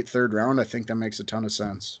 and late 3rd round, I think that makes a ton of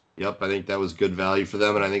sense. Yep, I think that was good value for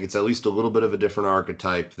them, and I think it's at least a little bit of a different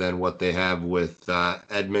archetype than what they have with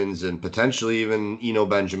Edmonds and potentially even Eno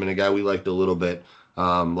Benjamin, a guy we liked a little bit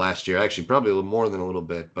last year. Actually, probably a little more than a little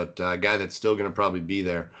bit, but a guy that's still going to probably be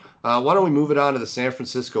there. Why don't we move it on to the San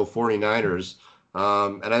Francisco 49ers?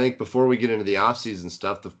 And I think before we get into the offseason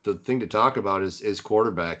stuff, the thing to talk about is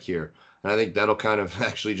quarterback here. And I think that'll kind of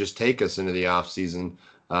actually just take us into the offseason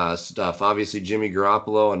stuff. Obviously, Jimmy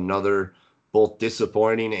Garoppolo, another both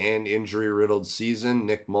disappointing and injury-riddled season.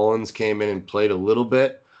 Nick Mullins came in and played a little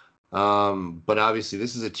bit. But obviously,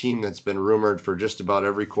 this is a team that's been rumored for just about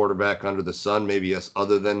every quarterback under the sun, maybe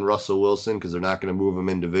other than Russell Wilson, because they're not going to move him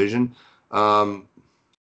in division.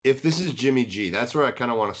 If this is Jimmy G, that's where I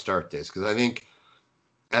kind of want to start this, because I think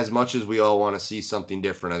as much as we all want to see something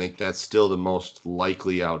different, I think that's still the most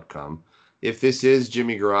likely outcome. If this is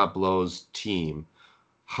Jimmy Garoppolo's team,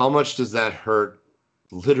 how much does that hurt?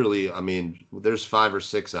 Literally, I mean, there's 5 or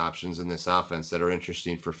 6 options in this offense that are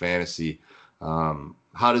interesting for fantasy. How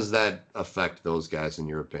does that affect those guys, in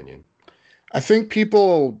your opinion? I think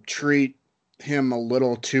people treat him a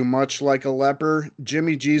little too much like a leper.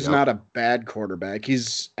 Jimmy G's not a bad quarterback.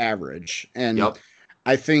 He's average. And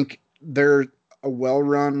I think they're a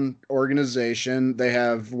well-run organization. They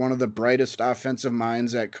have one of the brightest offensive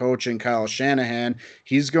minds at coach in Kyle Shanahan.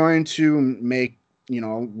 He's going to make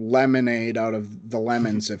lemonade out of the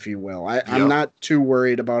lemons, if you will. I'm not too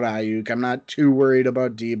worried about Ayuk. I'm not too worried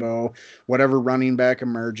about Debo. Whatever running back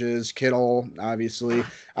emerges, Kittle, obviously,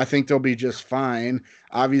 I think they'll be just fine.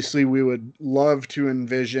 Obviously, we would love to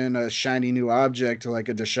envision a shiny new object like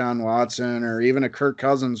a Deshaun Watson or even a Kirk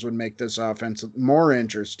Cousins would make this offense more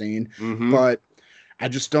interesting. But I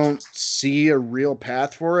just don't see a real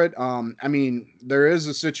path for it. There is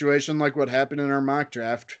a situation like what happened in our mock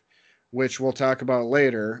draft, which we'll talk about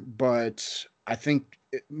later, but I think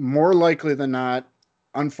more likely than not,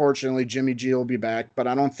 unfortunately, Jimmy G will be back, but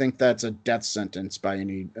I don't think that's a death sentence by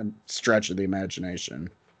any stretch of the imagination.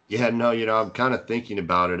 Yeah, no, I'm kind of thinking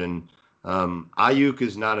about it, and Ayuk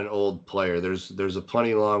is not an old player. There's a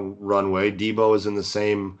plenty long runway. Debo is in the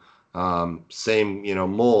same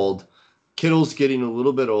mold. Kittle's getting a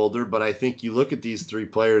little bit older, but I think you look at these 3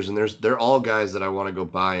 players, and they're all guys that I want to go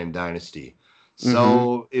buy in Dynasty.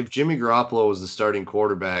 So if Jimmy Garoppolo was the starting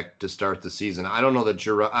quarterback to start the season, I don't know that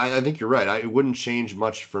you're right. I think you're right. It wouldn't change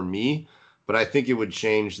much for me, but I think it would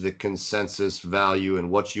change the consensus value and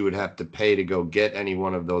what you would have to pay to go get any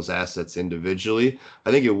one of those assets individually. I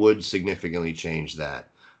think it would significantly change that.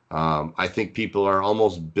 I think people are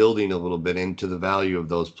almost building a little bit into the value of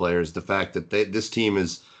those players. The fact that this team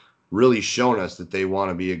has really shown us that they want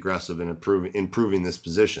to be aggressive in improving this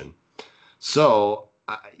position. So,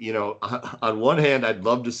 on one hand, I'd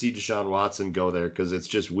love to see Deshaun Watson go there because it's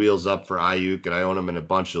just wheels up for Ayuk, and I own him in a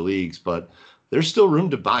bunch of leagues. But there's still room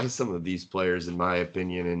to buy some of these players, in my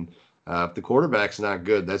opinion. And if the quarterback's not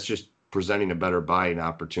good, that's just presenting a better buying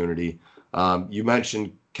opportunity. You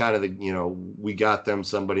mentioned kind of we got them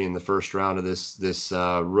somebody in the first round of this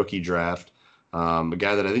rookie draft, a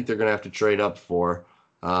guy that I think they're going to have to trade up for.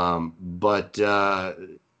 But I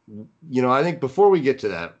think before we get to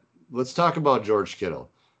that, let's talk about George Kittle.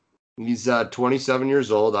 He's 27 years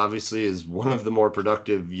old, obviously is one of the more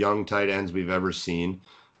productive young tight ends we've ever seen.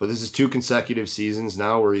 But this is 2 consecutive seasons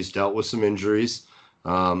now where he's dealt with some injuries.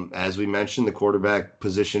 As we mentioned, the quarterback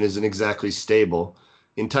position isn't exactly stable.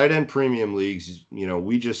 In tight end premium leagues,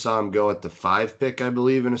 we just saw him go at the 5 pick, I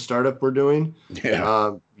believe, in a startup we're doing.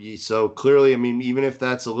 Yeah. So clearly, even if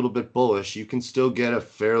that's a little bit bullish, you can still get a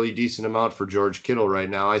fairly decent amount for George Kittle right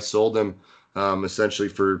now. I sold him essentially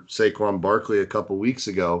for Saquon Barkley a couple weeks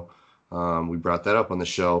ago. We brought that up on the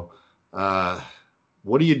show.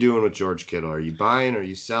 What are you doing with George Kittle? Are you buying? Are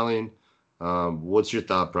you selling? What's your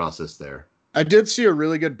thought process there? I did see a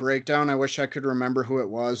really good breakdown. I wish I could remember who it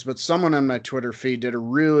was, but someone on my Twitter feed did a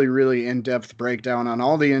really, really in-depth breakdown on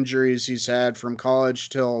all the injuries he's had from college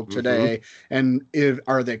till today. And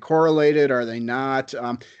are they correlated? Are they not?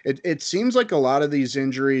 It seems like a lot of these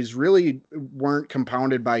injuries really weren't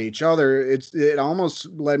compounded by each other. It almost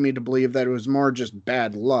led me to believe that it was more just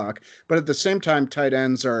bad luck. But at the same time, tight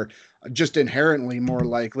ends are just inherently more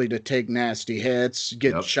likely to take nasty hits,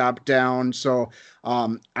 get chopped down. So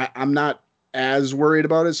I'm not as worried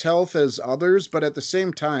about his health as others, but at the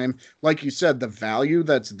same time, like you said, the value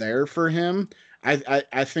that's there for him,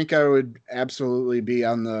 I think I would absolutely be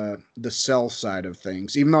on the sell side of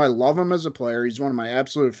things. Even though I love him as a player, he's one of my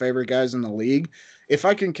absolute favorite guys in the league. If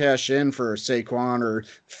I can cash in for a Saquon or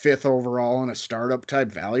 5th overall and a startup type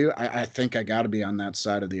value, I think I got to be on that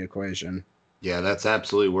side of the equation. Yeah, that's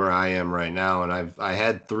absolutely where I am right now, and I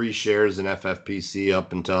had 3 shares in FFPC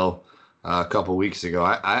up until a couple weeks ago.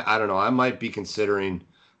 I don't know. I might be considering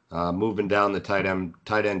moving down the tight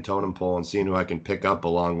end totem pole and seeing who I can pick up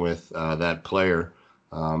along with that player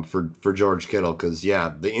for George Kittle, because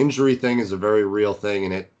the injury thing is a very real thing,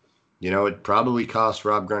 and it probably cost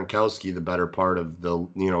Rob Gronkowski the better part of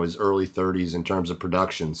his early 30s in terms of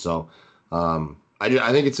production. So I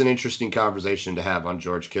think it's an interesting conversation to have on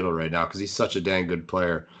George Kittle right now because he's such a dang good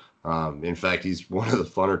player. In fact, he's one of the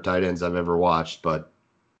funner tight ends I've ever watched. But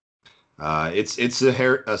it's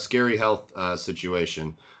a scary health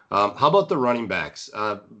situation. How about the running backs?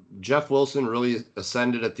 Jeff Wilson really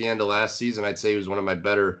ascended at the end of last season. I'd say he was one of my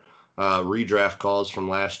better redraft calls from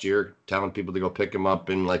last year, telling people to go pick him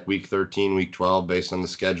up in like week 13, week 12 based on the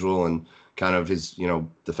schedule and kind of his,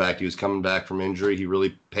 the fact he was coming back from injury. He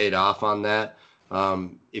really paid off on that.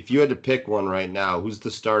 If you had to pick one right now, who's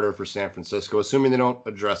the starter for San Francisco, assuming they don't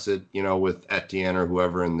address it, with Etienne or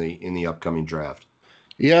whoever in the upcoming draft?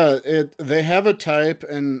 Yeah, they have a type,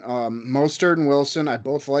 and Mostert and Wilson, I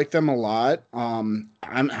both like them a lot. I'm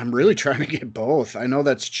really trying to get both. I know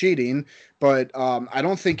that's cheating, but I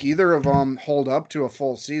don't think either of them hold up to a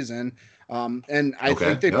full season. And I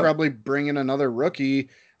think they probably bring in another rookie.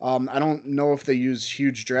 I don't know if they use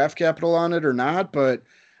huge draft capital on it or not, but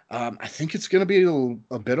I think it's going to be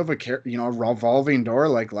a bit of a revolving door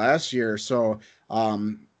like last year. So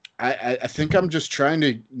I think I'm just trying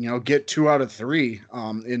to get 2 out of 3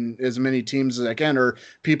 in as many teams as I can, or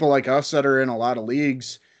people like us that are in a lot of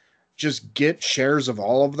leagues. Just get shares of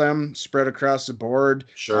all of them spread across the board.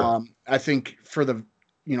 Sure. I think for the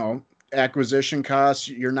acquisition costs,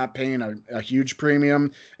 you're not paying a huge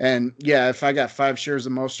premium. And if I got 5 shares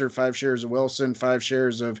of Mostert, 5 shares of Wilson, 5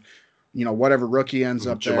 shares of whatever rookie ends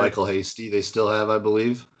up there. JaMychal Hasty, they still have, I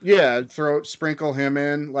believe. Yeah, sprinkle him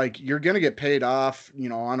in. Like, you're gonna get paid off,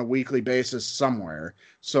 on a weekly basis somewhere.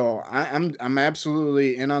 So I'm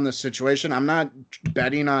absolutely in on this situation. I'm not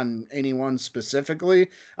betting on anyone specifically.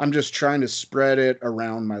 I'm just trying to spread it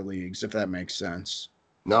around my leagues, if that makes sense.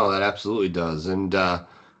 No, that absolutely does. And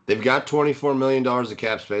they've got $24 million of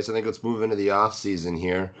cap space. I think let's move into the offseason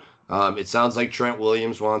here. It sounds like Trent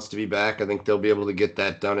Williams wants to be back. I think they'll be able to get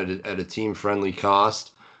that done at a team-friendly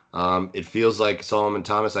cost. It feels like Solomon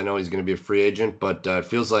Thomas, I know he's going to be a free agent, but it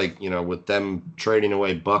feels like, with them trading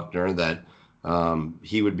away Buckner, that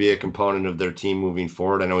he would be a component of their team moving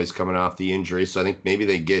forward. I know he's coming off the injury, so I think maybe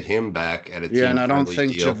they get him back at a team-friendly deal. Yeah, and I don't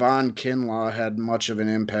think Javon Kinlaw had much of an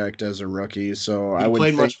impact as a rookie, so he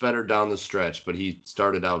played much better down the stretch, but he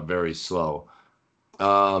started out very slow.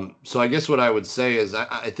 So I guess what I would say is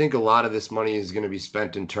I think a lot of this money is going to be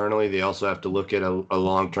spent internally. They also have to look at a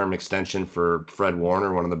long-term extension for Fred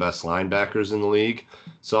Warner, one of the best linebackers in the league.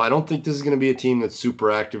 So I don't think this is going to be a team that's super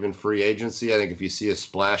active in free agency. I think if you see a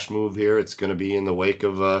splash move here, it's going to be in the wake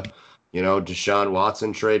of Deshaun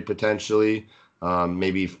Watson trade potentially.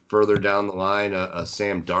 Maybe further down the line, a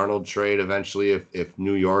Sam Darnold trade eventually if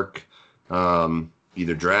New York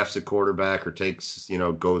either drafts a quarterback or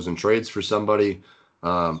goes and trades for somebody.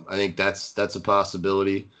 I think that's a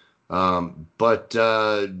possibility. But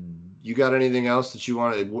you got anything else that you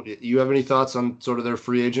want? You have any thoughts on sort of their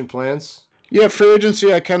free agent plans? Yeah, free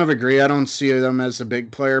agency, I kind of agree. I don't see them as a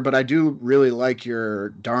big player, but I do really like your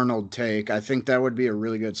Darnold take. I think that would be a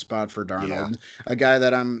really good spot for Darnold. Yeah. A guy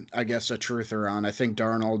that I'm, I guess, a truther on. I think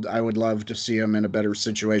Darnold, I would love to see him in a better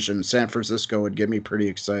situation. San Francisco would get me pretty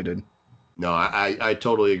excited. No, I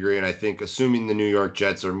totally agree. And I think assuming the New York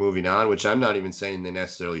Jets are moving on, which I'm not even saying they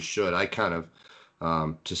necessarily should, I kind of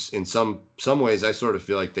just in some ways, I sort of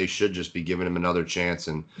feel like they should just be giving him another chance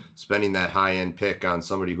and spending that high-end pick on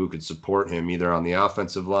somebody who could support him either on the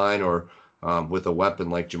offensive line or with a weapon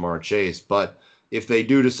like Ja'Marr Chase. But if they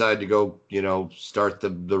do decide to go, start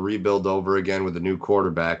the rebuild over again with a new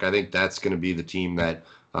quarterback, I think that's going to be the team that,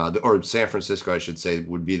 or San Francisco, I should say,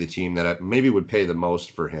 would be the team that maybe would pay the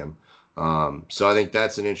most for him. So I think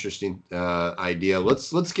that's an interesting idea.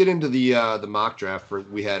 Let's get into the mock draft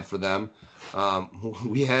we had for them.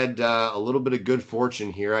 We had a little bit of good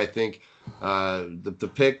fortune here. I think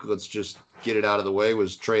the pick, let's just get it out of the way,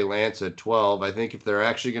 was Trey Lance at 12. I think if they're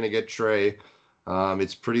actually going to get Trey,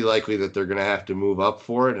 it's pretty likely that they're going to have to move up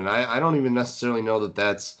for it. And I don't even necessarily know that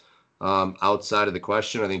that's outside of the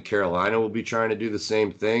question. I think Carolina will be trying to do the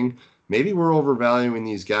same thing. Maybe we're overvaluing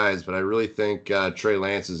these guys, but I really think Trey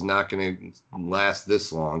Lance is not going to last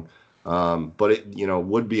this long. But it,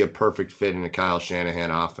 would be a perfect fit in a Kyle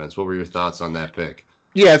Shanahan offense. What were your thoughts on that pick?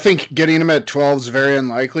 Yeah, I think getting him at 12 is very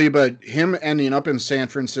unlikely, but him ending up in San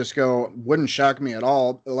Francisco wouldn't shock me at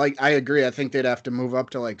all. Like, I agree. I think they'd have to move up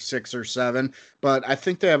to like 6 or 7, but I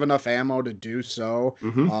think they have enough ammo to do so.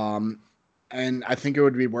 Mm-hmm. And I think it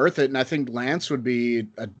would be worth it. And I think Lance would be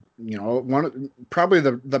probably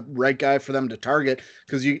the right guy for them to target,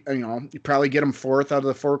 because you probably get him 4th out of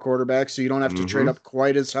the 4 quarterbacks, so you don't have to trade up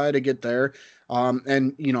quite as high to get there.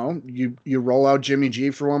 And you roll out Jimmy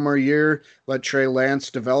G for one more year, let Trey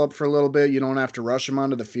Lance develop for a little bit. You don't have to rush him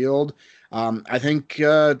onto the field. I think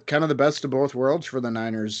kind of the best of both worlds for the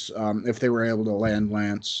Niners if they were able to land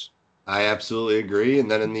Lance. I absolutely agree.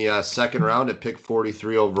 And then in the second round at pick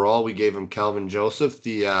 43 overall, we gave him Kelvin Joseph,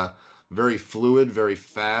 the very fluid, very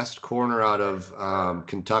fast corner out of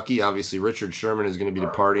Kentucky. Obviously, Richard Sherman is going to be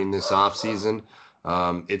departing this offseason.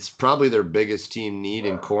 It's probably their biggest team need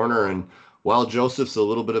in corner. And while Joseph's a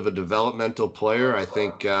little bit of a developmental player, I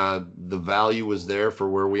think the value was there for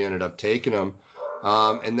where we ended up taking him.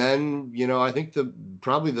 And then, I think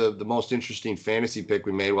probably the most interesting fantasy pick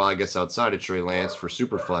we made, well, I guess outside of Trey Lance for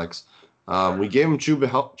Superflex, we gave him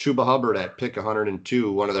Chuba Hubbard at pick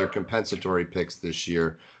 102, one of their compensatory picks this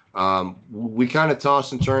year. We kind of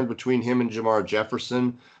tossed and turned between him and Jamar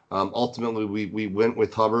Jefferson. Ultimately, we went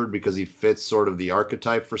with Hubbard because he fits sort of the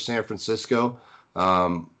archetype for San Francisco.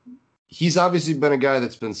 He's obviously been a guy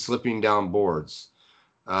that's been slipping down boards.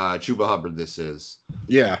 Chuba Hubbard, this is.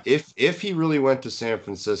 Yeah. If he really went to San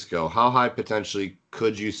Francisco, how high potentially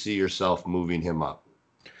could you see yourself moving him up?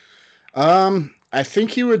 I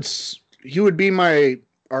think he would be my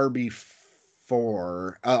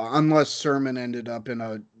RB4, unless Sermon ended up in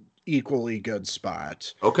a equally good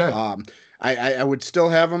spot. Okay. I would still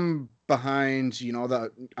have him behind,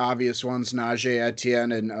 the obvious ones, Najee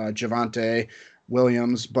Etienne and Javonte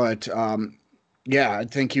Williams, but yeah, I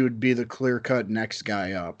think he would be the clear-cut next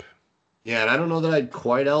guy up. Yeah, and I don't know that I'd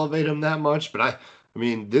quite elevate him that much, but I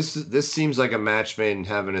mean, this seems like a match made in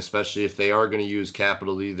heaven, especially if they are going to use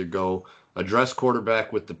capital to either go address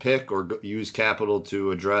quarterback with the pick or use capital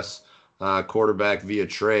to address quarterback via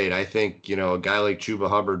trade. I think, a guy like Chuba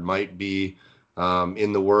Hubbard might be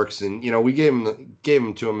in the works, and we gave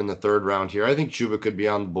him to him in the 3rd round here. I think Chuba could be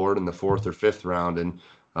on the board in the 4th or 5th round, and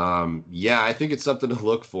yeah, I think it's something to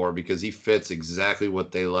look for because he fits exactly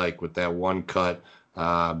what they like with that one cut,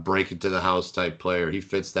 break it to the house type player. He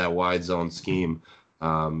fits that wide zone scheme.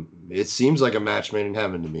 It seems like a match made in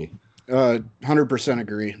heaven to me. 100%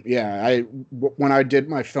 agree. Yeah, when I did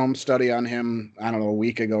my film study on him, I don't know, a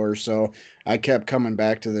week ago or so, I kept coming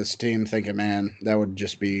back to this team thinking, man, that would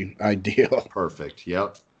just be ideal. Perfect.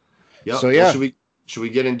 Yep. So yeah, well, should we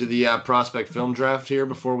get into the prospect film draft here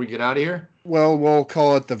before we get out of here? Well, we'll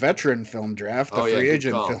call it the veteran film draft, the free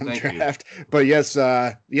agent film draft. But yes,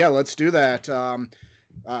 yeah, let's do that.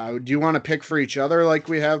 Do you want to pick for each other like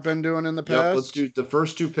we have been doing in the past? Yep, let's do the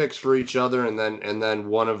first 2 picks for each other, and then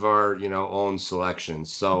one of our own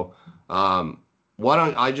selections. So why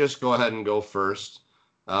don't I just go ahead and go first?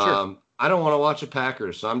 Sure. I don't want to watch a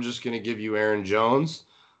Packers, so I'm just going to give you Aaron Jones.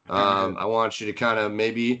 I want you to kind of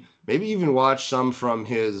maybe even watch some from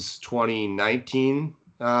his 2019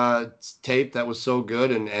 tape that was so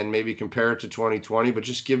good, and maybe compare it to 2020. But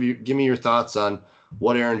just give me your thoughts on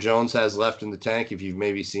what Aaron Jones has left in the tank, if you've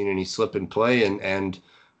maybe seen any slip and play, and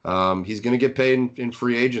he's going to get paid in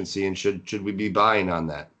free agency, and should we be buying on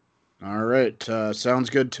that? All right. Sounds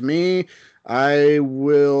good to me. I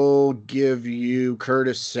will give you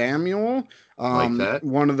Curtis Samuel. Like that.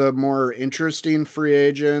 One of the more interesting free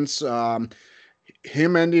agents.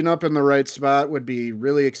 Him ending up in the right spot would be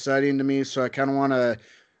really exciting to me. So I kind of want to,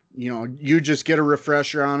 you just get a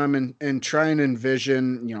refresher on him and try and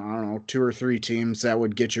envision, I don't know, 2 or 3 teams that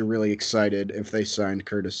would get you really excited if they signed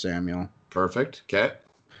Curtis Samuel. Perfect. Okay.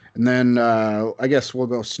 And then I guess we'll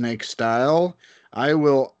go snake style. I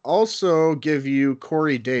will also give you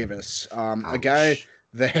Corey Davis, a guy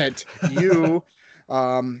that you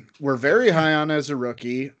were very high on as a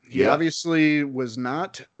rookie. He obviously was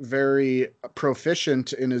not very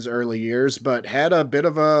proficient in his early years, but had a bit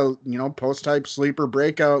of a, post-type sleeper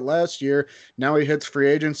breakout last year. Now he hits free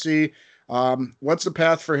agency. What's the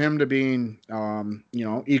path for him to being,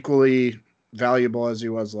 equally valuable as he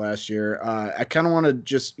was last year? I kind of want to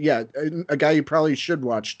just, a guy you probably should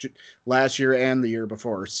watch last year and the year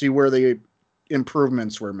before, see where the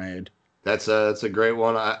improvements were made. That's a great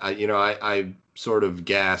one. I sort of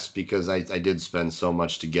gassed because I did spend so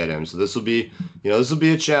much to get him. So this will be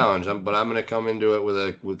a challenge. But I'm going to come into it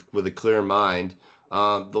with a clear mind.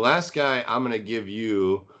 The last guy I'm going to give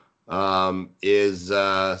you is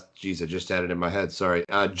I just had it in my head. Sorry,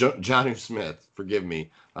 Jonnu Smith. Forgive me.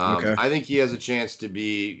 Okay. I think he has a chance to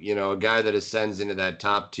be, a guy that ascends into that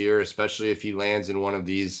top tier, especially if he lands in one of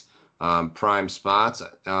these prime spots.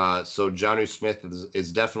 So Jonnu Smith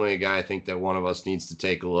is definitely a guy I think that one of us needs to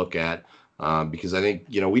take a look at because I think,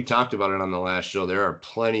 we talked about it on the last show. There are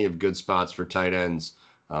plenty of good spots for tight ends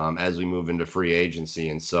as we move into free agency.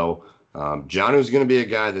 And so Jonnu is going to be a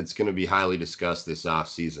guy that's going to be highly discussed this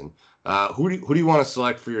offseason. Who do you want to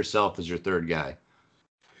select for yourself as your third guy?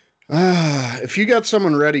 If you got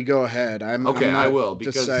someone ready, go ahead. I will,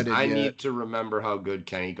 because I need to remember how good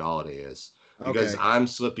Kenny Golladay is. Because I'm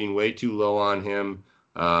slipping way too low on him.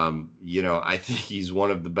 I think he's one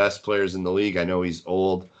of the best players in the league. I know he's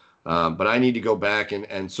old, but I need to go back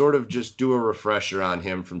and sort of just do a refresher on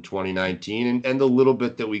him from 2019 and the little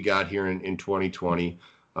bit that we got here in 2020,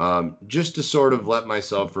 just to sort of let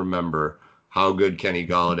myself remember how good Kenny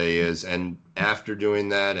Golladay is. And after doing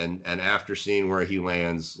that and after seeing where he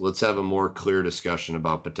lands, let's have a more clear discussion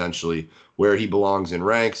about potentially where he belongs in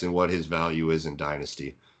ranks and what his value is in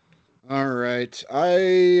Dynasty. All right. I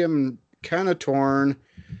am kind of torn,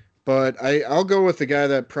 but I'll go with the guy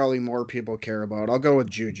that probably more people care about. I'll go with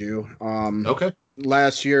Juju. Okay.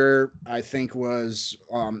 Last year, I think was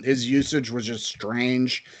his usage was just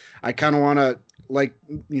strange. I kind of want to,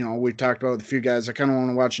 we talked about with a few guys, I kind of want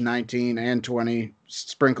to watch 19 and 20,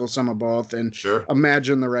 sprinkle some of both, and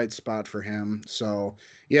imagine the right spot for him. So,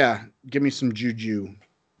 yeah, give me some Juju.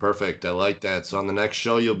 Perfect. I like that. So on the next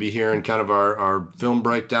show, you'll be hearing kind of our film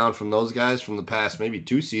breakdown from those guys from the past maybe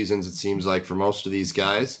 2 seasons, it seems like, for most of these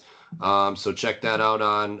guys. So check that out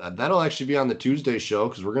that'll actually be on the Tuesday show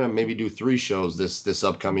because we're going to maybe do 3 shows this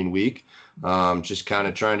upcoming week. Just kind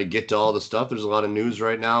of trying to get to all the stuff. There's a lot of news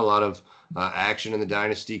right now, a lot of action in the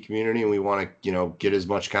Dynasty community, and we want to, get as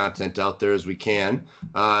much content out there as we can.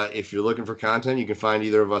 If you're looking for content, you can find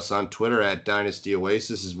either of us on Twitter at Dynasty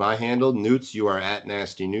Oasis is my handle. Newts, you are at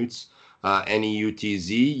Nasty Newts, Neutz.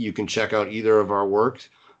 You can check out either of our work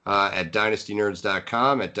at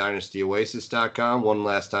dynastynerds.com, at dynastyoasis.com. One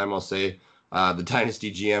last time I'll say the Dynasty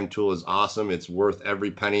GM tool is awesome. It's worth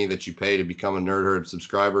every penny that you pay to become a Nerd Herd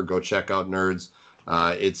subscriber. Go check out Nerds.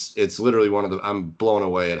 It's literally I'm blown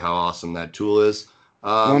away at how awesome that tool is.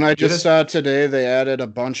 When I just saw today, they added a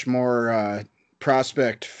bunch more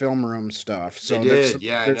prospect film room stuff. So there's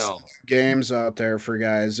I know. Games out there for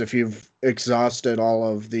guys. If you've exhausted all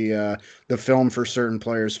of the film for certain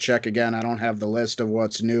players, check again. I don't have the list of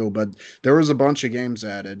what's new, but there was a bunch of games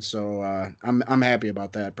added. So I'm happy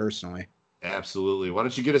about that personally. Absolutely. Why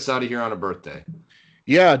don't you get us out of here on a birthday?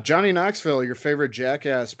 Yeah, Johnny Knoxville, your favorite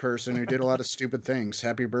jackass person who did a lot of stupid things.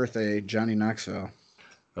 Happy birthday, Johnny Knoxville.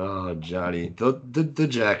 Oh, Johnny, the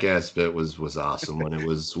jackass bit was awesome when it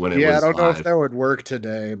was I don't know if that would work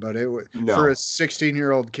today, but it would. No. For a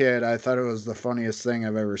 16-year-old kid, I thought it was the funniest thing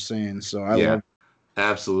I've ever seen. So I love it.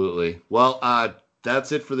 Absolutely. Well,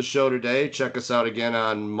 that's it for the show today. Check us out again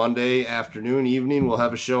on Monday afternoon, evening. We'll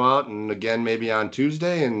have a show out, and again maybe on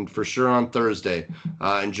Tuesday, and for sure on Thursday.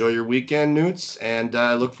 Enjoy your weekend, Newts, and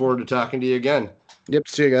I look forward to talking to you again. Yep.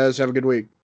 See you guys. Have a good week.